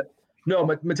Megadeth. Yeah. No,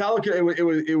 Metallica.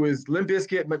 It was Limp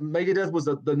Bizkit. Megadeth was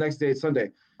the next day, Sunday.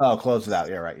 Oh, closed it out.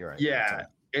 You're right. Yeah.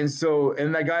 And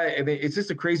that guy, it's just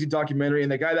a crazy documentary.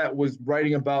 And the guy that was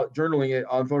writing about journaling it,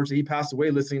 unfortunately, he passed away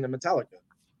listening to Metallica.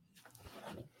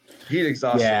 Heat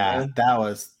exhaustion. Yeah, man. that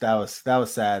was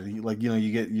sad.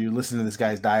 You listen to this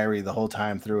guy's diary the whole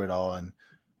time through it all,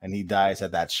 and he dies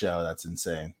at that show. That's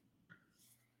insane.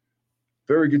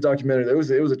 Very good documentary. It was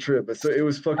a trip, but it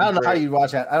was fucking. I don't know how you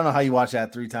watch that. I don't know how you watch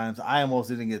that 3 times. I almost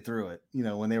didn't get through it.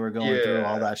 When they were going through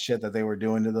all that shit that they were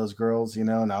doing to those girls.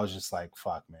 And I was just like,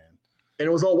 fuck, man. And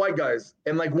it was all white guys.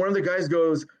 And like one of the guys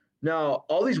goes, now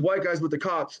all these white guys with the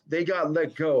cops, they got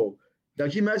let go. Now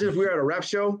can you imagine if we were at a rap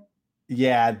show?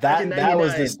 Yeah, that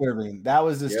was disturbing. That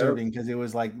was disturbing because it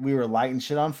was like we were lighting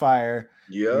shit on fire.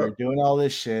 Yeah, we were doing all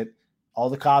this shit. All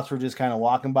the cops were just kind of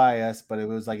walking by us, but it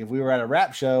was like if we were at a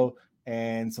rap show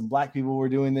and some black people were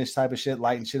doing this type of shit,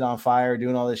 lighting shit on fire,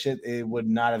 doing all this shit, it would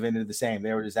not have ended the same.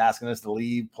 They were just asking us to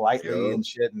leave politely and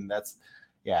shit, and that's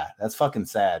fucking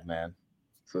sad, man.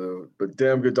 So, but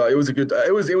damn good. It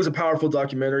was a powerful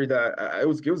documentary that it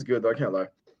was good. Though, I can't lie.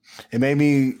 It made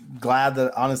me glad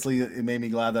that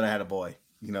I had a boy.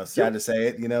 Sad to say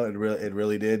it. It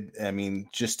really did. I mean,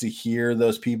 just to hear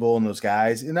those people and those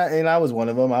guys, and I was one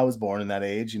of them. I was born in that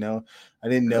age. I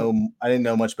didn't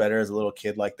know much better as a little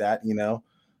kid like that. Now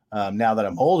that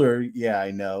I'm older,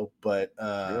 I know. But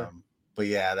that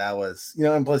was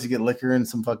and plus you get liquor and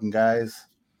some fucking guys.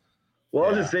 Well,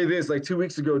 I'll just say this: like 2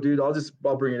 weeks ago, dude.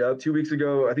 I'll bring it up. 2 weeks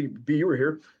ago, I think B, you were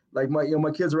here. Like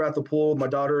my kids were at the pool, my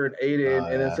daughter and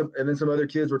Aiden, and then some other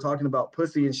kids were talking about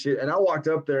pussy and shit. And I walked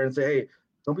up there and say, hey,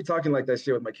 don't be talking like that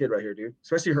shit with my kid right here, dude.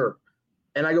 Especially her.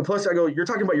 And I go, you're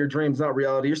talking about your dreams, not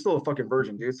reality. You're still a fucking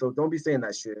virgin, dude. So don't be saying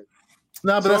that shit.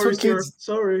 No, but that's what kids.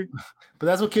 Sorry. But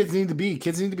that's what kids need to be.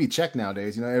 Kids need to be checked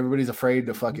nowadays. Everybody's afraid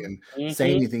to fucking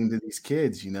say anything to these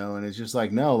kids. And it's just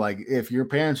like, no, like if your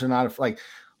parents are not like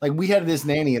we had this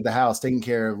nanny at the house taking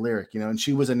care of Lyric, and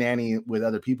she was a nanny with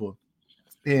other people.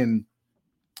 And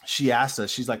she asked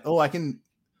us, she's like, oh, I can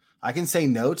say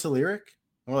no to Lyric.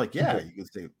 And we're like, yeah, you can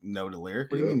say no to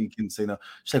Lyric. What do you mean you can say no?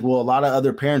 She's like, well, a lot of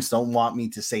other parents don't want me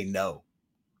to say no.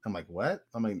 I'm like, what?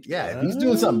 I'm like, yeah, if he's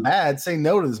doing something bad, say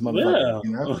no to this motherfucker.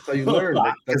 That's how you learn.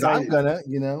 Because I'm gonna,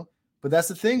 But that's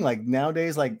the thing. Like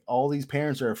nowadays, like all these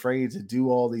parents are afraid to do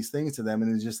all these things to them,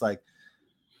 and it's just like,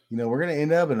 we're gonna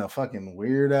end up in a fucking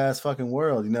weird ass fucking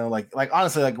world. Like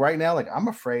honestly, like right now, like I'm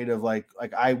afraid of like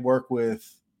I work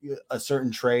with a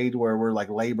certain trade where we're like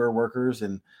labor workers,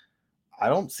 and I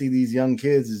don't see these young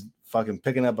kids as fucking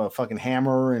picking up a fucking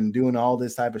hammer and doing all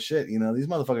this type of shit. You know, these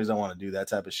motherfuckers don't want to do that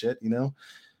type of shit, you know?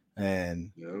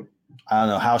 And I don't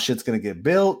know how shit's going to get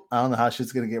built. I don't know how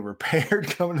shit's going to get repaired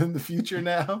coming in the future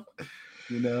now,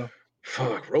 you know?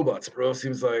 Fuck, robots, bro,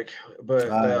 seems like. But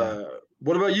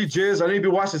what about you, Jizz? I need to be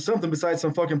watching something besides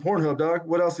some fucking Pornhub, dog.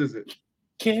 What else is it?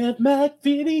 Kev Mac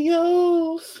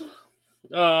videos.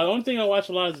 The only thing I watch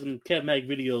a lot is some Kev Mac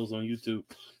videos on YouTube.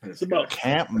 It's about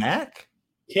Camp Mac?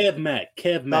 Kev Mac.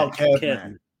 Kev Mac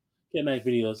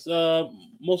videos.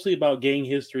 Mostly about gang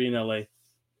history in LA.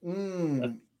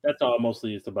 That's all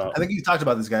mostly it's about. I think you talked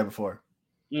about this guy before.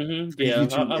 Mm-hmm.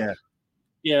 Yeah.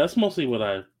 Yeah, that's mostly what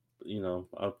I,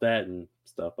 of that and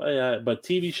stuff. But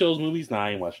TV shows, movies,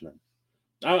 I ain't watching them.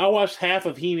 I watched half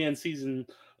of He-Man season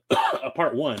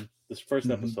part 1, this first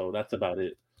episode. That's about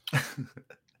it.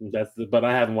 But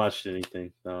I haven't watched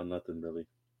anything. No, nothing really.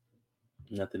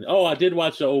 Nothing. Oh, I did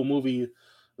watch the old movie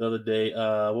the other day.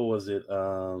 What was it?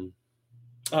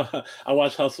 I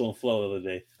watched Hustle and Flow the other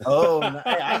day. Oh,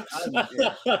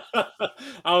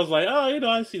 I was like,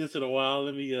 I've seen this in a while.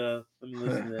 Let me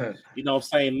listen to that. You know what I'm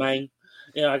saying, man?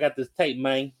 I got this tape,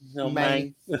 man.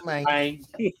 Man. Oh,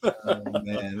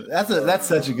 man. That's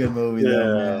such a good movie,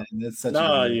 though, man. That's such a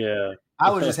good movie. I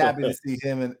was just happy to see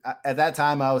him, and at that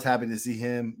time, I was happy to see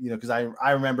him. Because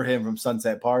I remember him from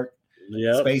Sunset Park,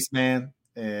 Spaceman,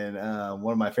 and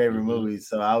one of my favorite movies.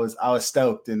 So I was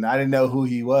stoked, and I didn't know who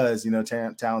he was.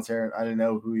 Terrence Tarrant. I didn't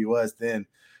know who he was then,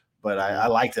 but I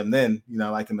liked him then. I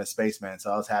liked him as Spaceman. So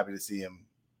I was happy to see him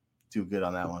do good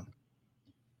on that one.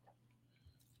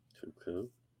 Cool.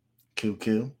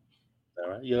 All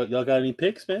right, y'all got any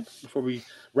picks, man? Before we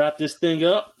wrap this thing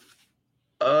up.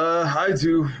 I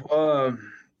do.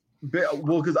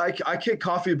 Because I kicked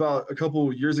coffee about a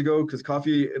couple years ago, because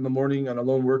coffee in the morning on a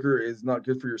lone worker is not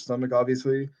good for your stomach,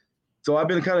 obviously. So I've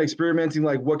been kind of experimenting,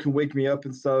 like what can wake me up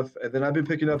and stuff. And then I've been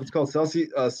picking up, it's called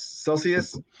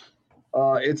Celsius.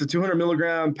 It's a 200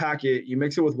 milligram packet. You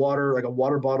mix it with water, like a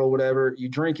water bottle, whatever. You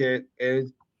drink it,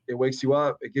 and it wakes you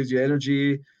up. It gives you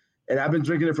energy. And I've been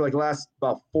drinking it for like the last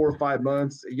about 4 or 5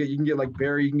 months. You can get like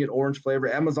berry, you can get orange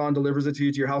flavor. Amazon delivers it to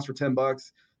you to your house for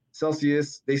 $10.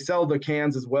 Celsius, they sell the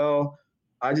cans as well.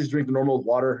 I just drink the normal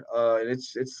water, and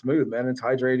it's smooth, man. It's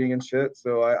hydrating and shit.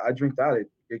 So I drink that.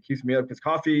 It keeps me up, because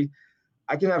coffee,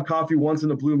 I can have coffee once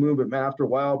in a blue moon, but man, after a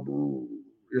while,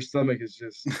 your stomach is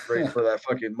just ready for that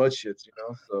fucking mud shits,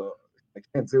 So I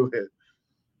can't do it.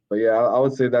 But yeah, I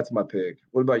would say that's my pick.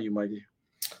 What about you, Mikey?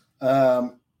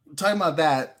 Talking about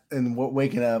that and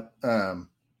waking up.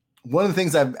 One of the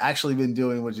things I've actually been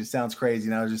doing, which sounds crazy,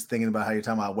 and I was just thinking about how you're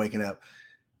talking about waking up,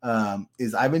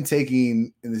 is I've been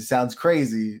taking, and this sounds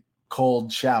crazy,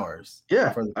 cold showers.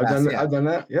 Yeah, I've done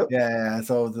that. Yep. Yeah.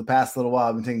 So the past little while,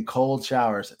 I've been taking cold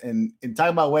showers, and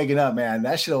talking about waking up, man,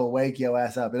 that shit will wake your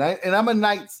ass up. And I'm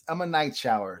a night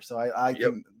shower, so I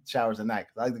can showers at night.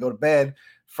 I like to go to bed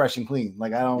fresh and clean.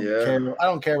 Like I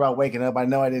don't care about waking up. I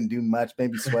know I didn't do much,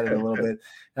 maybe sweated a little bit,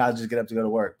 and I'll just get up to go to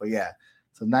work. But yeah,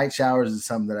 so night showers is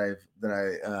something that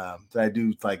I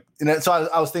do, like. And so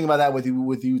I was thinking about that with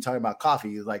you talking about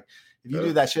coffee. Is like, if you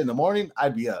do that shit in the morning,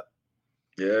 I'd be up.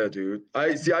 Yeah, dude. I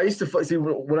used to see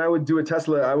when I would do a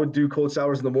Tesla, I would do cold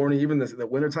showers in the morning, even in the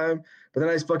wintertime. But then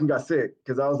I just fucking got sick,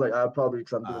 because I was like,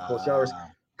 because I'm doing cold showers.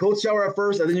 Cold shower at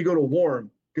first, and then you go to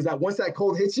warm, because once that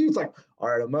cold hits you, it's like, all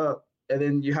right, I'm up. And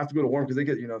then you have to go to warm, because they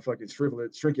get, fucking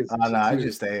shrinkage. Oh, no, I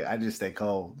just stay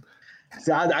cold.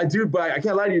 So I do, but I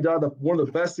can't lie to you, dog. One of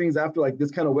the best things after like this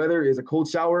kind of weather is a cold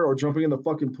shower or jumping in the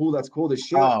fucking pool that's cold as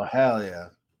shit. Oh, hell yeah.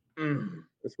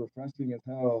 It's refreshing as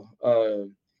hell.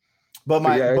 Go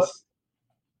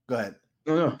ahead.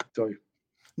 No, tell you.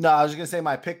 No, I was just gonna say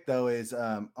my pick though is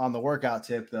on the workout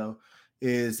tip though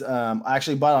is I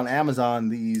actually bought on Amazon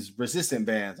these resistant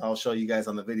bands. I'll show you guys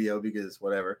on the video because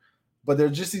whatever. But they're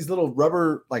just these little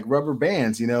rubber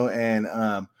bands, and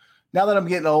now that I'm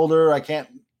getting older, I can't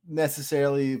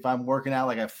necessarily, if I'm working out,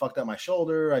 like I fucked up my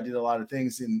shoulder, I did a lot of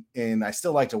things, and I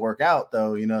still like to work out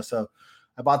though, so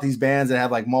I bought these bands that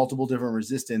have like multiple different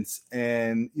resistance,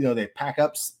 and they pack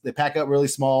up really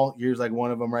small. Here's like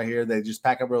one of them right here. They just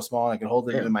pack up real small, and I can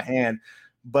hold it in my hand.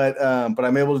 But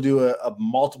I'm able to do a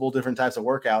multiple different types of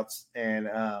workouts, and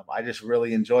I just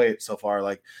really enjoy it so far.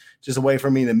 Like just a way for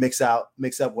me to mix up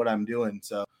what I'm doing.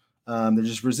 So they're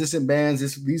just resistant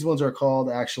bands. These ones are called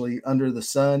actually Under the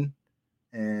Sun,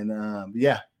 and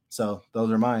yeah. So those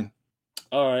are mine.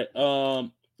 All right.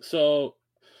 So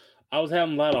I was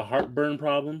having a lot of heartburn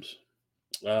problems.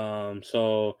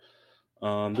 So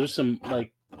there's some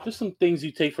things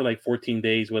you take for like 14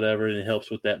 days, whatever, and it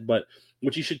helps with that. But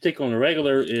what you should take on a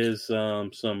regular is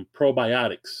some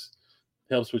probiotics.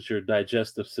 Helps with your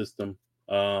digestive system.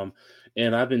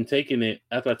 And I've been taking it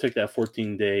after I took that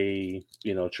 14-day,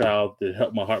 trial to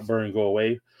help my heartburn go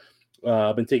away.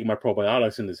 I've been taking my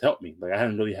probiotics and it's helped me. Like I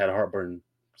haven't really had a heartburn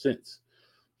since.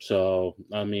 So,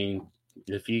 I mean,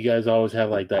 if you guys always have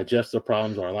like digestive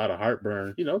problems or a lot of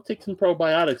heartburn, take some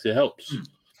probiotics. It helps.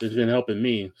 It's been helping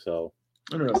me. So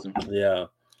interesting. Yeah.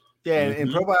 Yeah, and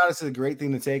probiotics is a great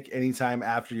thing to take anytime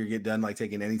after you get done, like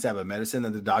taking any type of medicine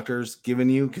that the doctor's given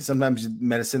you. Because sometimes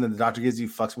medicine that the doctor gives you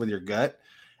fucks with your gut,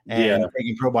 and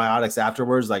taking probiotics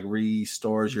afterwards like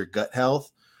restores your gut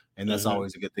health, and that's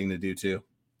always a good thing to do too.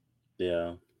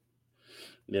 Yeah,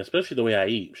 especially the way I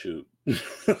eat. Shoot,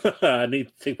 I need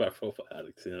to take my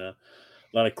probiotics. A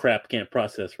lot of crap can't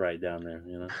process right down there.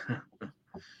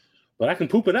 But I can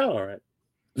poop it out all right.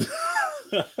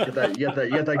 You got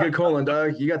that good colon,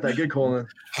 dog. You got that good colon.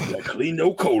 Clean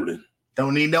no colon.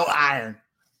 Don't need no iron.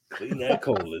 Clean that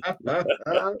colon.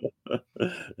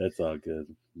 That's all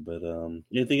good. But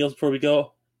anything else before we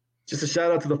go? Just a shout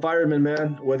out to the firemen,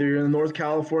 man. Whether you're in North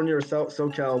California or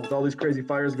SoCal, with all these crazy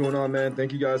fires going on, man.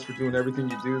 Thank you guys for doing everything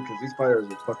you do, because these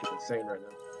fires are fucking insane right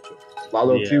now.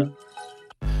 Lalo too.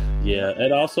 Yeah,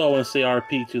 and also I want to say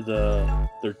RP to the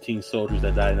 13 soldiers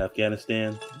that died in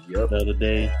Afghanistan the other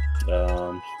day.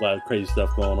 A lot of crazy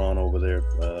stuff going on over there.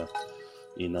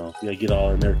 We gotta get all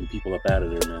our American people up out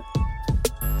of there, man,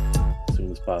 as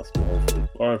soon as possible, hopefully.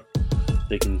 Or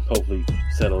they can hopefully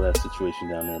settle that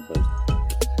situation down there. But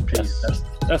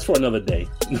that's for another day.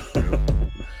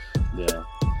 Yeah.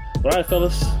 All right,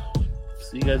 fellas.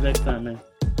 See you guys next time, man.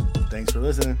 Thanks for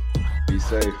listening. Be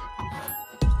safe.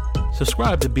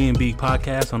 Subscribe to B&B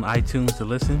Podcast on iTunes to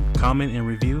listen, comment, and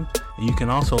review. And you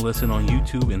can also listen on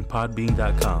YouTube and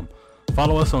podbean.com.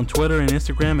 Follow us on Twitter and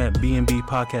Instagram at B&B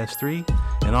Podcast 3,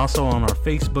 and also on our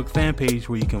Facebook fan page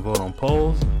where you can vote on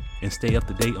polls and stay up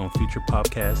to date on future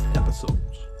podcast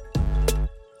episodes.